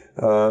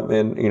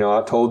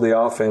 I told the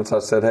offense, I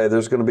said, hey,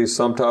 there's going to be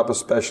some type of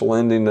special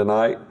ending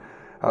tonight.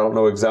 I don't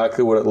know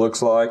exactly what it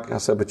looks like. I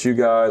said, but you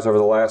guys, over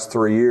the last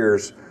 3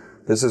 years,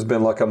 this has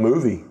been like a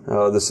movie.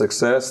 The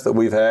success that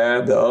we've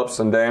had, the ups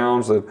and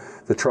downs,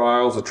 the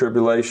trials, the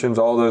tribulations,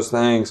 all those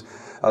things.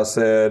 I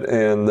said,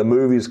 and the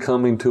movie's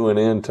coming to an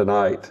end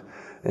tonight.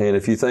 And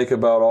if you think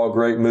about all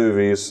great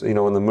movies, in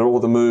the middle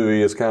of the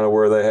movie is kind of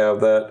where they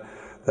have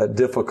that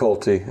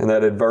difficulty and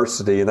that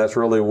adversity. And that's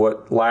really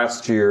what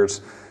last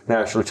year's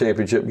national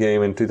championship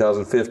game in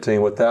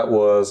 2015, what that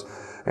was.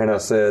 And I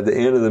said, the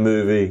end of the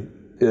movie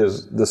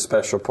is the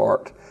special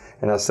part.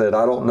 And I said,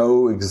 I don't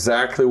know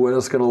exactly what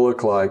it's going to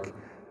look like.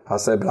 I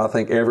said, but I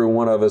think every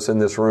one of us in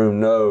this room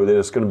know that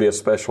it's going to be a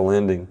special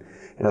ending.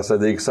 And I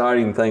said, the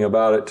exciting thing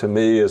about it to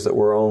me is that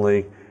we're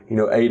only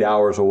 8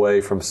 hours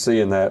away from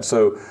seeing that.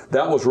 So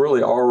that was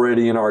really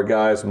already in our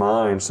guys'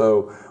 mind.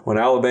 So when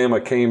Alabama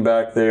came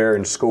back there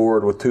and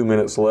scored with 2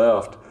 minutes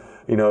left,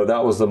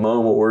 that was the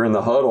moment we're in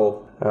the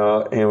huddle,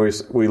 and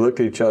we looked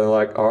at each other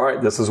like, all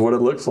right, this is what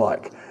it looks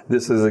like.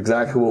 This is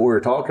exactly what we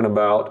were talking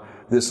about.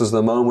 This is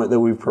the moment that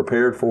we've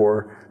prepared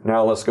for.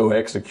 Now let's go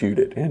execute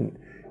it. And,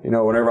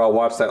 whenever I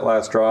watch that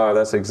last drive,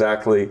 that's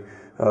exactly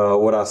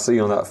what I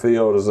see on that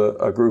field is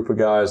a group of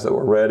guys that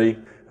were ready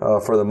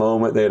for the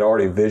moment. They had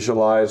already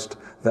visualized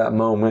that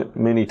moment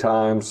many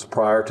times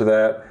prior to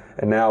that,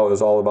 and now it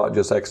was all about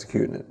just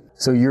executing it.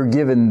 So you're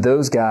giving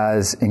those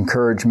guys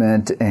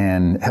encouragement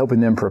and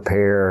helping them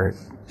prepare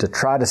to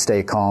try to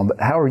stay calm,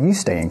 but how are you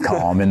staying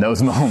calm in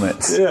those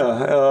moments? Yeah,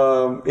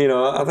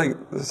 I think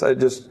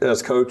just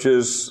as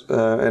coaches,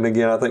 and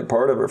again, I think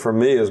part of it for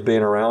me is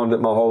being around it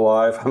my whole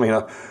life. I mean,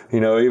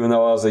 even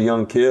though I was a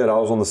young kid, I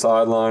was on the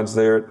sidelines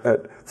there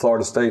at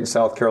Florida State and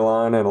South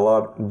Carolina, and a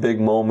lot of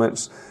big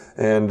moments,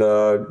 and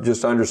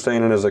just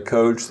understanding as a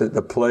coach that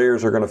the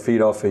players are going to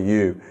feed off of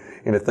you.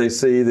 And if they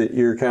see that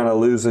you're kind of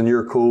losing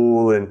your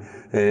cool and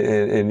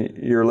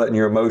you're letting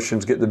your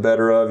emotions get the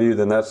better of you,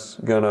 then that's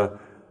going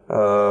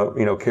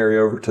to carry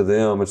over to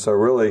them. And so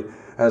really,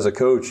 as a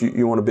coach,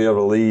 you want to be able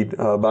to lead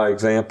by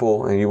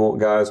example, and you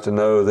want guys to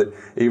know that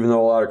even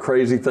though a lot of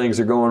crazy things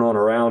are going on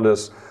around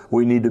us,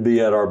 we need to be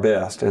at our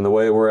best. And the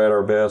way we're at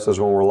our best is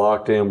when we're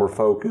locked in, we're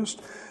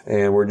focused,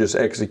 and we're just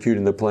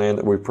executing the plan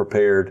that we've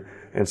prepared.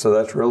 And so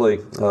that's really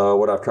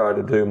what I've tried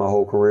to do my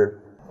whole career.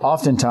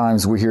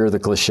 Oftentimes we hear the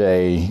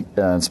cliche,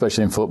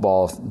 especially in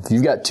football, if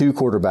you've got two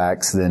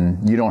quarterbacks, then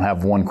you don't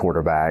have one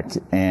quarterback.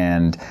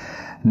 And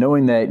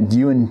knowing that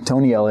you and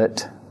Tony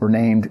Elliott were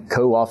named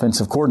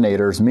co-offensive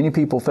coordinators, many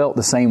people felt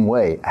the same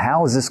way.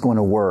 How is this going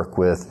to work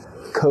with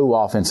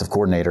co-offensive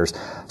coordinators?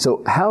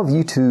 So how have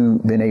you two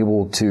been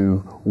able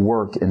to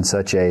work in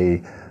such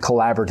a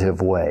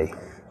collaborative way?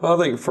 Well,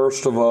 I think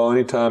first of all,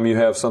 anytime you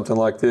have something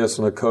like this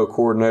in a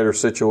co-coordinator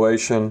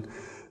situation,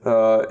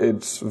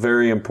 it's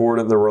very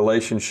important the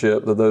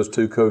relationship that those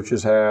two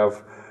coaches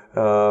have.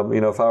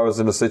 If I was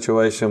in a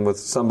situation with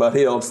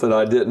somebody else that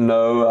I didn't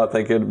know, I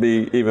think it'd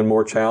be even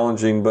more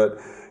challenging. But,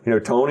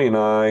 Tony and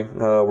I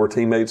were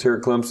teammates here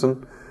at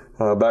Clemson.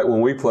 Back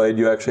when we played,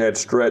 you actually had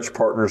stretch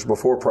partners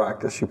before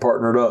practice. You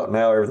partnered up.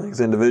 Now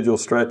everything's individual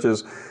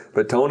stretches.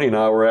 But Tony and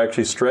I were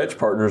actually stretch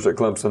partners at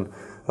Clemson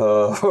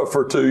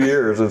for 2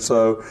 years. And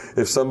so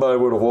if somebody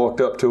would have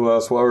walked up to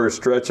us while we were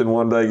stretching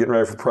one day getting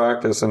ready for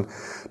practice and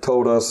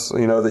told us,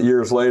 that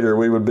years later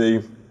we would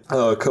be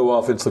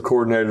co-offensive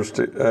coordinators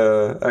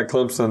at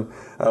Clemson,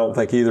 I don't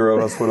think either of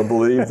us would have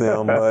believed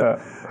them.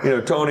 But,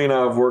 Tony and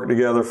I have worked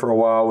together for a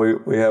while.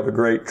 We have a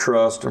great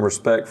trust and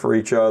respect for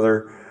each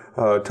other.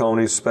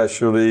 Tony's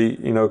specialty,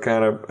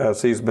 kind of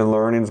as he's been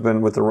learning, has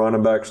been with the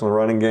running backs in the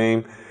running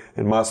game.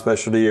 And my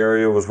specialty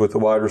area was with the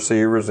wide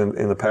receivers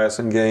in the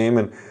passing game.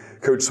 And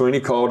Coach Sweeney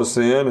called us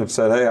in and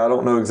said, hey, I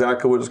don't know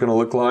exactly what it's going to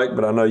look like,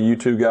 but I know you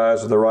two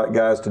guys are the right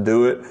guys to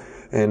do it.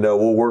 And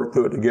we'll work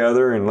through it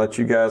together and let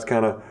you guys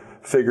kind of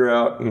figure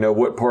out,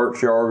 what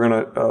parts y'all are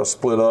going to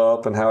split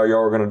up and how y'all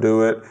are going to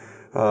do it.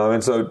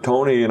 And so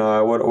Tony and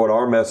I, what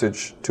our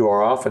message to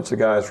our offensive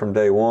guys from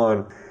day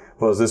one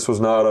was this was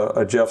not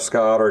a Jeff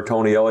Scott or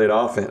Tony Elliott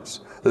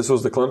offense. This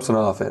was the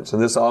Clemson offense,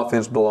 and this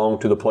offense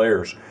belonged to the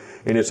players.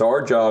 And it's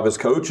our job as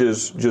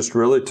coaches just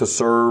really to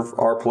serve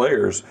our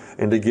players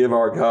and to give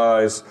our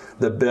guys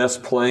the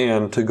best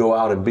plan to go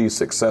out and be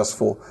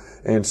successful.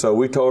 And so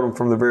we told them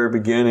from the very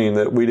beginning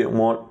that we didn't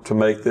want to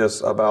make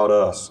this about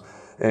us.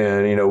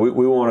 And,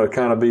 we want to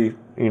kind of be,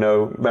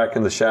 back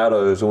in the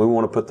shadows, and we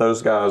want to put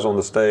those guys on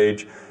the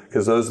stage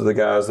because those are the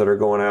guys that are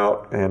going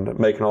out and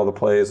making all the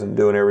plays and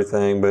doing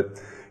everything. But,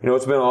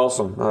 it's been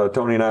awesome.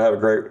 Tony and I have a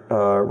great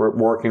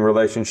working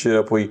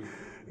relationship. We,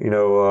 a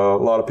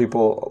lot of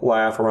people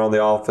laugh around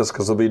the office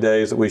because there'll be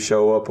days that we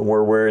show up and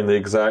we're wearing the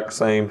exact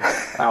same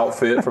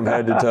outfit from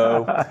head to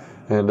toe.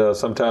 And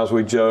sometimes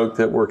we joke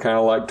that we're kind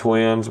of like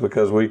twins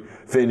because we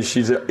finish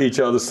each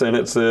other's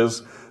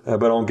sentences.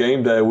 But on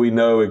game day, we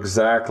know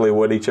exactly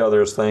what each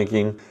other is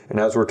thinking. And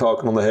as we're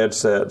talking on the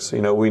headsets,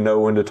 we know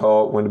when to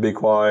talk, when to be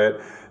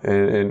quiet.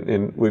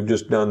 And we've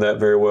just done that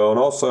very well. And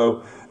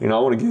also, I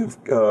want to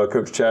give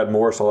Coach Chad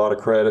Morris a lot of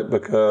credit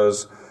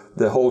because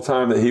the whole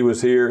time that he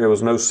was here, it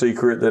was no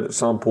secret that at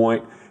some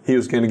point he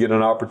was going to get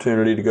an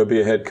opportunity to go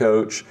be a head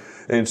coach.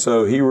 And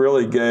so he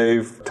really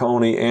gave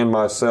Tony and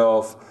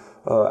myself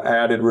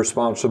added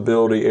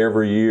responsibility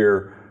every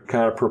year,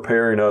 kind of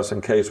preparing us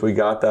in case we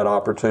got that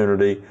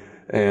opportunity.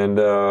 And,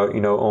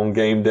 on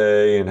game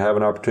day and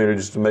having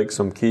opportunities to make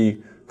some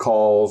key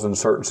calls in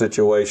certain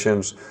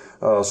situations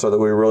so that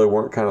we really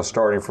weren't kind of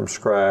starting from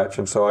scratch.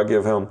 And so I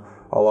give him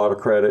a lot of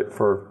credit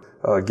for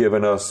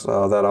giving us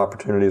that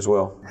opportunity as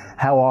well.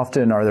 How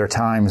often are there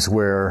times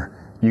where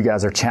you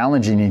guys are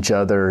challenging each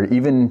other,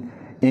 even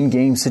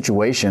in-game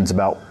situations,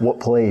 about what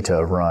play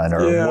to run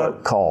or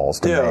what calls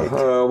to make?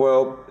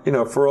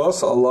 For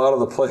us, a lot of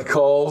the play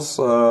calls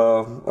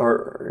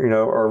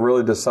are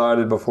really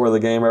decided before the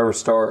game ever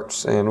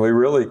starts, and we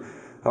really,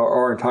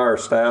 our entire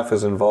staff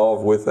is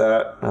involved with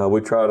that.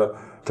 We try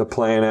to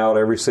plan out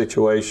every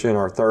situation,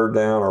 our third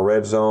down, our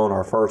red zone,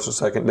 our first and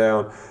second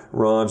down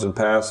runs and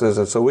passes,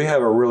 and so we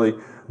have a really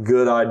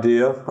good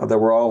idea that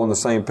we're all on the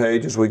same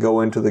page as we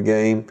go into the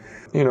game.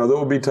 There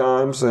will be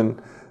times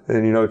and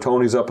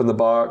Tony's up in the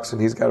box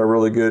and he's got a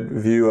really good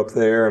view up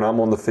there, and I'm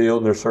on the field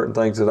and there's certain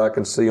things that I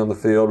can see on the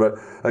field. But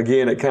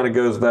again, it kind of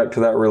goes back to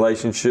that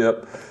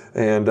relationship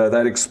and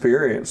that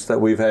experience that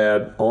we've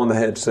had on the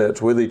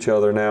headsets with each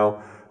other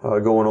now,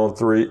 going on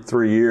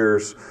three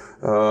years.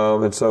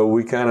 And so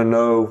we kind of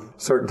know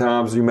certain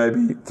times you may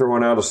be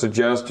throwing out a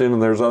suggestion,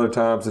 and there's other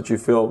times that you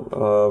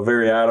feel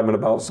very adamant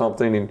about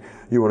something and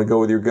you want to go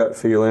with your gut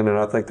feeling. And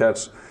I think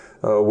that's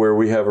where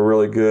we have a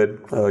really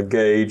good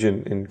gauge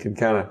and can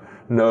kind of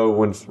know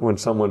when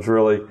someone's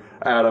really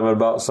adamant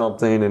about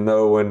something and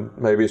know when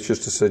maybe it's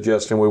just a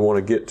suggestion we want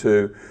to get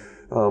to.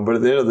 But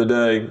at the end of the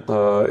day,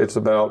 it's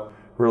about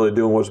really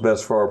doing what's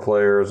best for our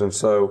players. And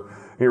so,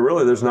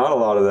 really, there's not a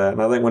lot of that.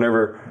 And I think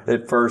whenever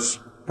it first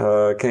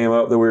came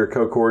up that we were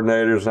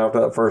co-coordinators, and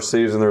after that first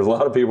season, there was a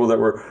lot of people that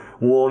were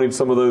wanting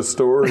some of those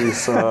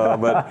stories.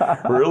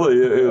 But really,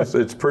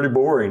 it's pretty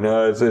boring.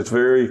 It's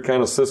very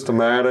kind of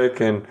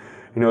systematic, and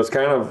it's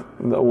kind of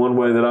one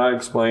way that I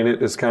explain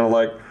it. It's kind of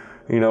like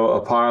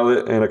a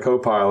pilot and a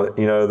co-pilot,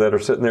 that are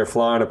sitting there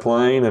flying a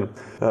plane, and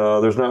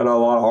there's not a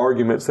lot of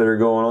arguments that are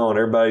going on.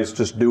 Everybody's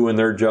just doing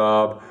their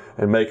job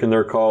and making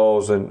their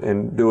calls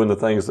and doing the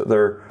things that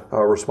they're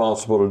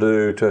responsible to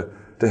do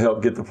to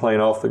help get the plane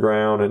off the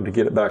ground and to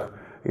get it back,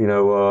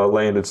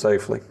 landed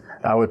safely.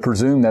 I would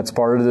presume that's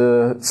part of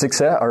the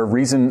success or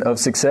reason of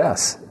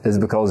success is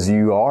because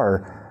you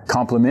are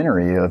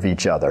complementary of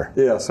each other.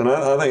 Yes, and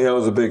I think that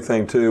was a big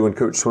thing too when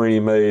Coach Sweeney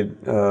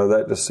made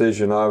that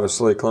decision.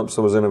 Obviously,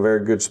 Clemson was in a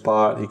very good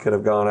spot. He could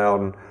have gone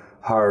out and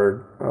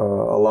hired a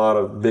lot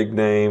of big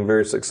name,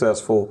 very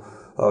successful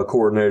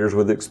coordinators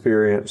with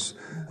experience.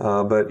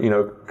 But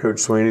Coach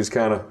Sweeney's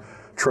kind of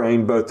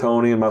trained both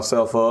Tony and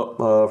myself up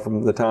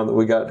from the time that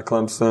we got to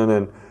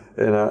Clemson,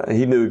 and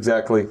he knew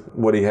exactly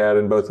what he had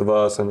in both of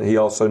us, and he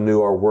also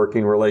knew our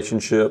working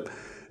relationship.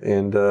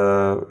 And,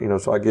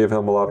 so I give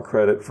him a lot of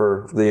credit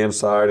for the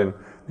insight and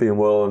being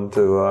willing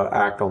to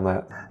act on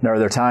that. Now, are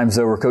there times,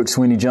 though, where Coach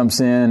Sweeney jumps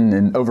in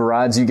and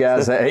overrides you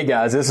guys? Hey,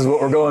 guys, this is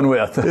what we're going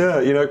with.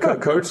 Yeah,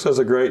 Coach does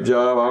a great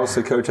job.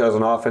 Obviously, Coach has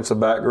an offensive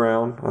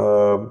background.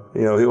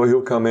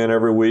 He'll come in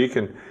every week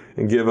and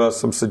give us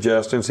some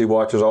suggestions. He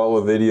watches all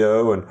the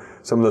video and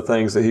some of the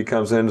things that he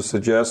comes in to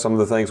suggest, some of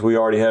the things we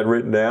already had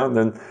written down.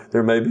 Then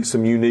there may be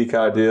some unique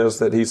ideas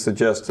that he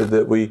suggested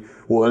that we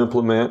will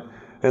implement.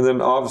 And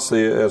then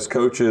obviously as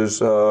coaches,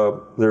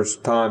 there's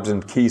times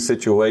in key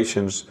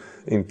situations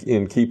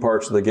in key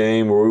parts of the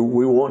game where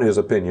we want his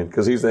opinion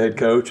because he's the head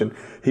coach and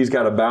he's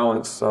got to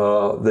balance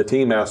the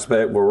team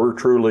aspect where we're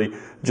truly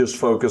just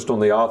focused on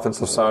the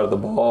offensive side of the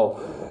ball.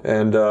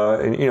 And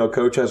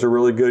Coach has a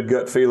really good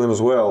gut feeling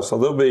as well. So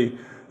there'll be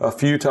a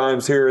few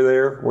times here or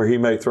there where he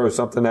may throw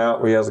something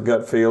out where he has a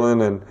gut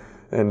feeling.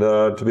 And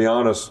to be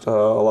honest, a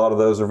lot of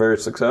those are very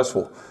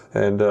successful.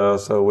 And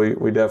so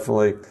we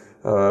definitely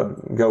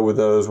go with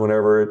those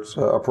whenever it's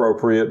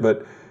appropriate.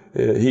 But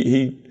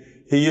he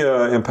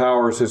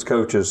empowers his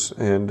coaches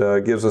and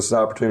gives us the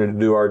opportunity to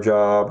do our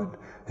job. And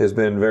has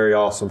been very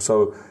awesome.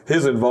 So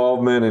his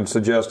involvement and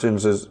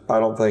suggestions is, I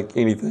don't think,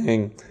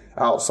 anything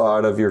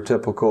outside of your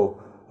typical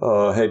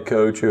head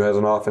coach who has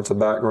an offensive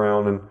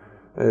background, and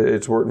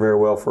it's worked very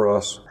well for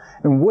us.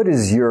 And what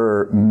is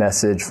your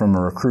message from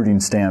a recruiting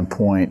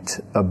standpoint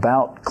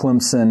about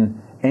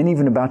Clemson and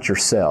even about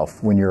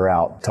yourself when you're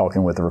out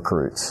talking with the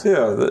recruits?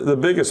 Yeah, the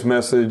biggest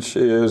message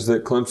is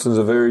that Clemson's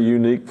a very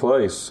unique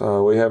place.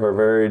 We have a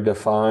very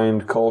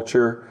defined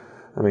culture.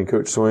 I mean,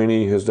 Coach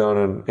Sweeney has done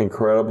an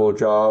incredible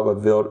job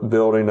of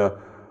building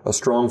a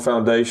strong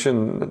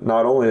foundation,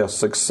 not only a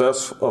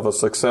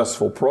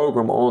successful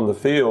program on the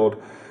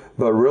field,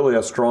 but really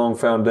a strong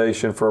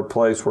foundation for a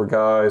place where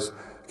guys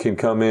can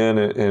come in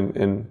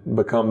and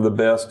become the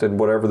best in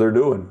whatever they're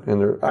doing in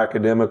their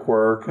academic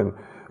work and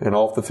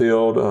off the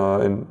field,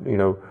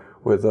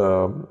 with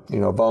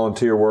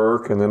volunteer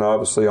work, and then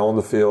obviously on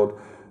the field.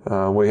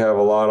 We have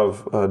a lot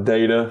of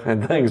data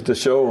and things to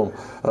show them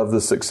of the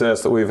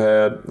success that we've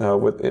had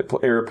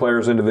with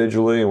players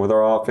individually and with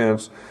our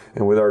offense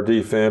and with our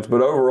defense.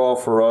 But overall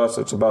for us,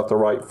 it's about the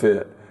right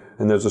fit.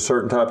 And there's a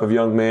certain type of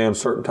young man,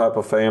 certain type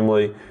of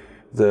family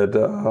that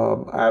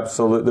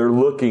they're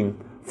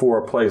looking for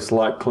a place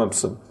like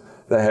Clemson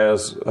that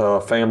has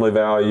family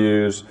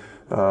values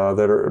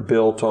that are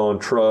built on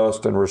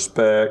trust and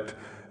respect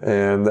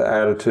and the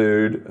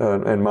attitude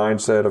and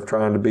mindset of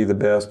trying to be the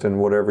best in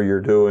whatever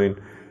you're doing.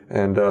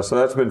 And so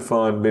that's been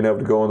fun, being able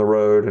to go on the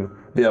road and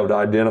be able to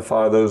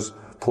identify those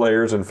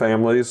players and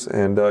families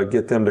and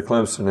get them to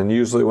Clemson. And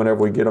usually whenever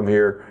we get them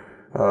here,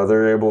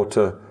 they're able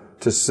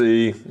to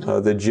see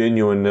the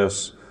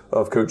genuineness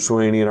of Coach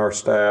Sweeney and our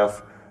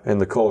staff and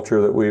the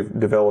culture that we've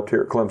developed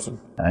here at Clemson.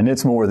 And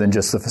it's more than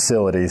just the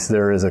facilities.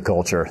 There is a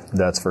culture,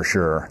 that's for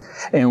sure.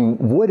 And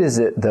what is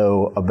it,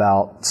 though,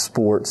 about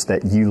sports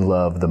that you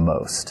love the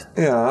most?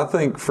 Yeah, I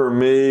think for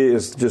me,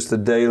 it's just the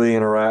daily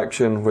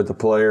interaction with the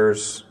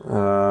players.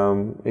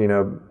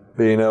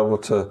 Being able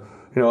to,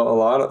 a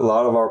lot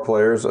of our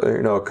players,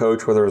 a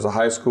coach, whether it was a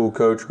high school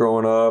coach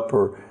growing up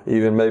or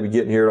even maybe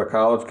getting here to a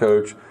college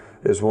coach,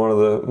 is one of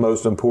the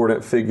most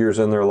important figures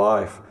in their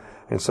life.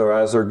 And so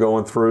as they're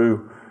going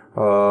through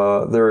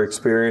their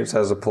experience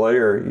as a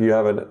player, you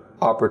have an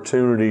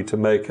opportunity to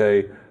make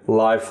a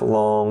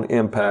lifelong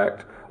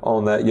impact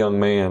on that young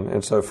man.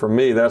 And so for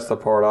me, that's the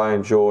part I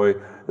enjoy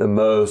the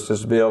most,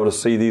 is to be able to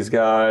see these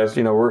guys.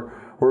 We're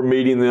we're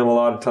meeting them a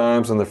lot of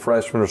times in the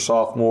freshman or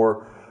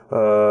sophomore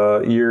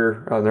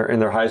year in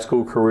their high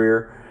school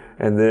career.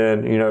 And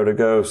then, to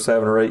go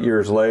 7 or 8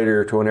 years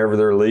later to whenever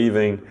they're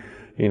leaving,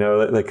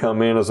 they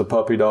come in as a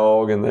puppy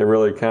dog and they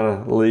really kind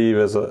of leave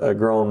as a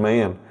grown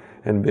man,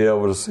 and be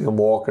able to see them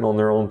walking on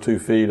their own 2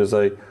 feet as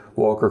they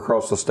walk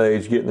across the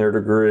stage, getting their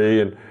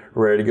degree and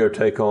ready to go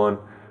take on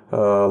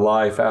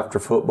life after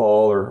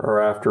football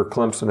or after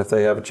Clemson if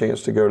they have a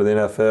chance to go to the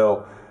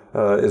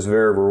NFL is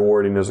very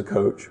rewarding as a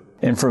coach.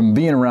 And from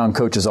being around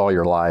coaches all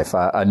your life,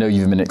 I know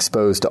you've been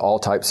exposed to all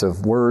types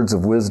of words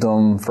of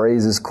wisdom,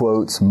 phrases,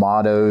 quotes,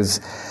 mottos.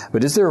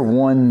 But is there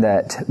one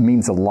that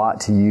means a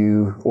lot to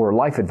you, or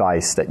life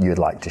advice that you'd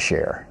like to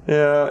share?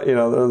 Yeah,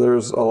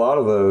 there's a lot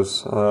of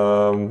those.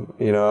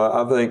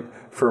 I think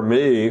for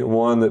me,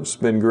 one that's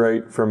been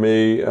great for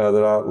me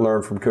that I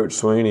learned from Coach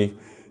Sweeney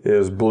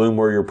is bloom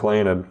where you're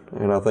planted.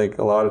 And I think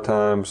a lot of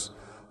times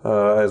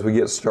as we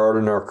get started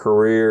in our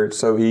career, it's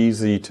so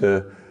easy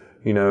to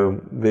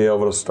be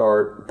able to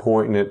start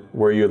pointing at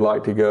where you'd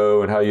like to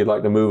go and how you'd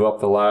like to move up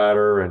the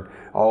ladder and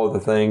all of the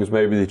things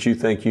maybe that you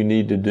think you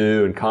need to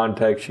do and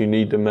contacts you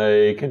need to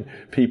make and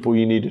people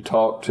you need to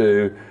talk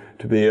to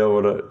be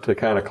able to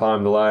kind of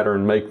climb the ladder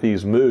and make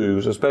these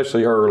moves,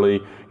 especially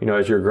early,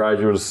 as you're a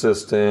graduate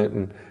assistant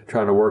and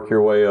trying to work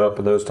your way up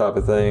and those type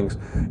of things,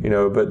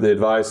 but the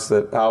advice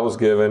that I was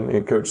given,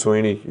 and Coach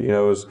Sweeney,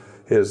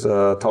 is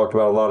talked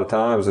about a lot of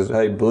times is,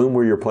 hey, bloom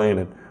where you're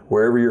planted.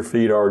 Wherever your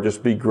feet are,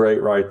 just be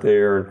great right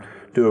there and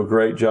do a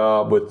great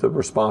job with the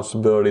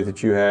responsibility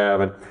that you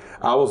have. And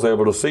I was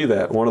able to see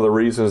that. One of the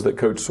reasons that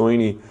Coach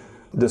Sweeney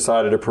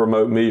decided to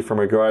promote me from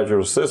a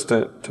graduate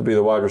assistant to be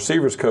the wide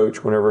receivers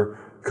coach whenever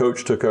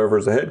Coach took over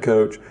as the head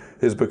coach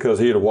is because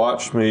he had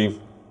watched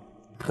me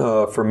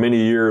for many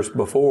years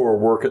before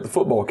work at the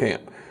football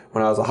camp.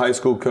 When I was a high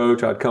school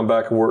coach, I'd come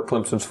back and work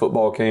Clemson's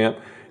football camp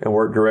and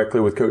work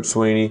directly with Coach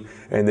Sweeney.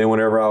 And then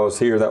whenever I was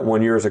here that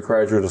 1 year as a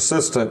graduate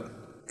assistant,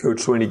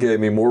 Coach Sweeney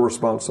gave me more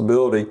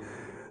responsibility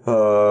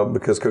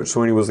because Coach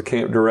Sweeney was the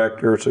camp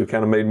director, so he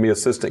kind of made me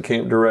assistant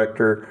camp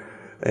director.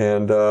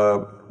 And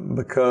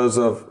because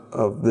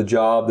of the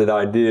job that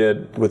I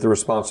did with the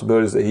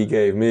responsibilities that he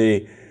gave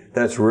me,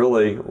 that's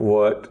really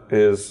what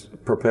has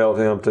propelled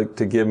him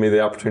to give me the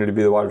opportunity to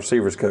be the wide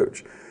receivers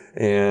coach.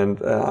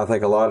 And I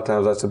think a lot of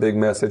times that's a big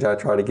message I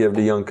try to give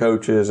to young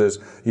coaches is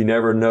you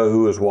never know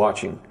who is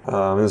watching.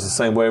 And it's the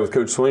same way with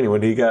Coach Sweeney.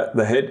 When he got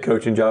the head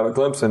coaching job at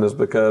Clemson is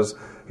because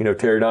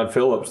Terry Don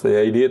Phillips, the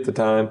AD at the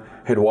time,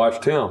 had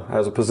watched him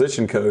as a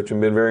position coach and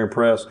been very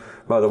impressed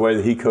by the way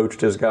that he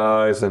coached his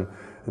guys and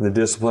the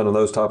discipline and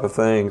those type of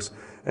things.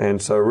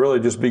 And so really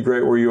just be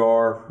great where you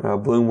are,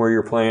 bloom where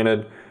you're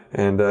planted,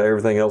 and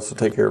everything else will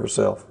take care of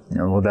itself.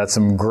 Well, that's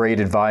some great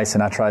advice,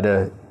 and I try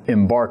to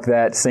embark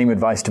that same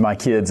advice to my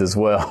kids as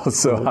well.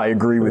 So I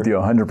agree with you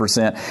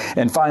 100%.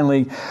 And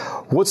finally,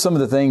 what's some of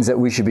the things that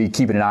we should be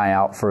keeping an eye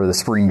out for the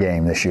spring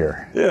game this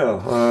year?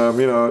 Yeah,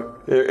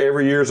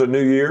 every year's a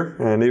new year,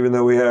 and even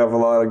though we have a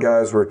lot of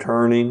guys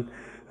returning,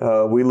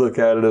 we look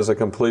at it as a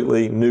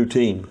completely new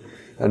team,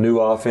 a new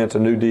offense, a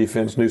new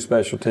defense, new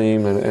special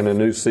team, and a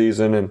new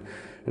season. And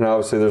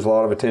obviously there's a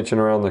lot of attention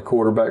around the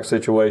quarterback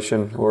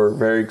situation. We're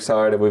very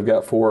excited. We've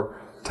got 4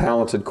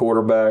 talented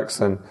quarterbacks,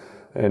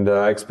 and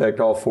I expect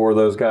all 4 of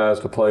those guys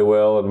to play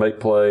well and make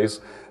plays.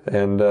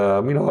 And,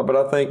 but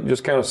I think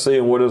just kind of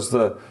seeing what is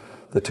the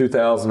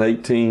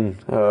 2018,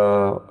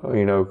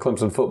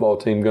 Clemson football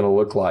team going to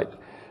look like.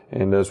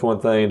 And it's one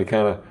thing to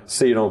kind of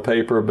see it on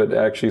paper, but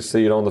actually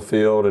see it on the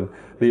field and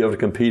be able to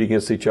compete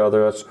against each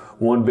other. That's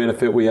one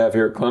benefit we have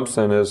here at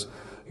Clemson is,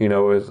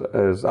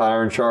 as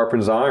iron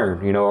sharpens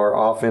iron.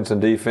 Our offense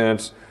and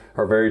defense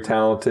are very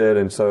talented,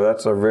 and so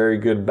that's a very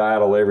good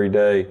battle every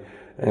day.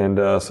 And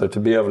so to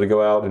be able to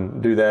go out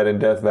and do that in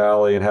Death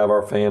Valley and have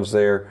our fans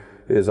there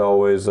is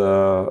always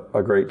a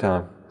great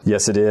time.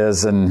 Yes, it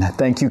is. And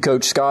thank you,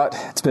 Coach Scott.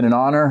 It's been an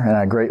honor, and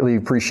I greatly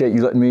appreciate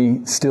you letting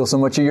me steal so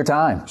much of your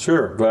time.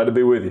 Sure. Glad to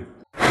be with you.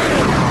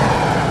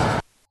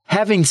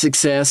 Having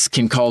success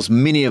can cause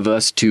many of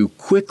us to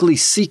quickly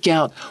seek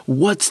out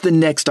what's the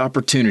next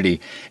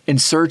opportunity in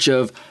search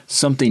of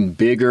something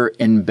bigger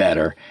and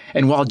better.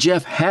 And while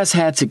Jeff has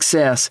had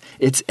success,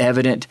 it's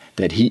evident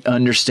that he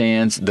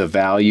understands the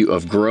value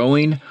of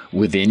growing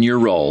within your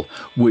role,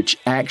 which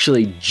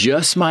actually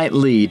just might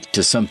lead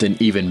to something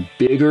even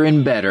bigger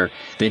and better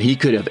than he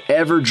could have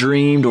ever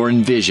dreamed or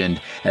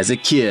envisioned as a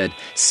kid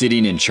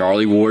sitting in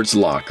Charlie Ward's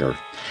locker.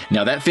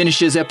 Now that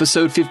finishes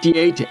episode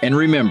 58, and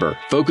remember,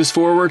 focus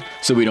forward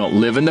so we don't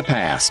live in the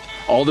past.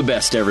 All the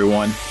best,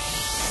 everyone.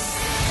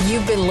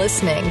 You've been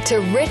listening to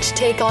Rich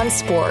Take on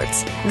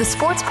Sports, the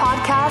sports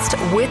podcast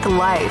with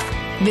life.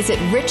 Visit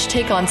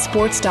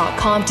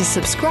richtakeonsports.com to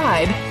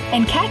subscribe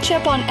and catch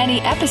up on any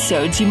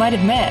episodes you might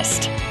have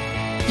missed.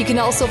 You can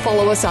also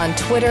follow us on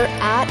Twitter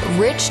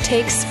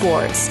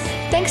 @RichTakeSports.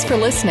 Thanks for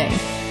listening.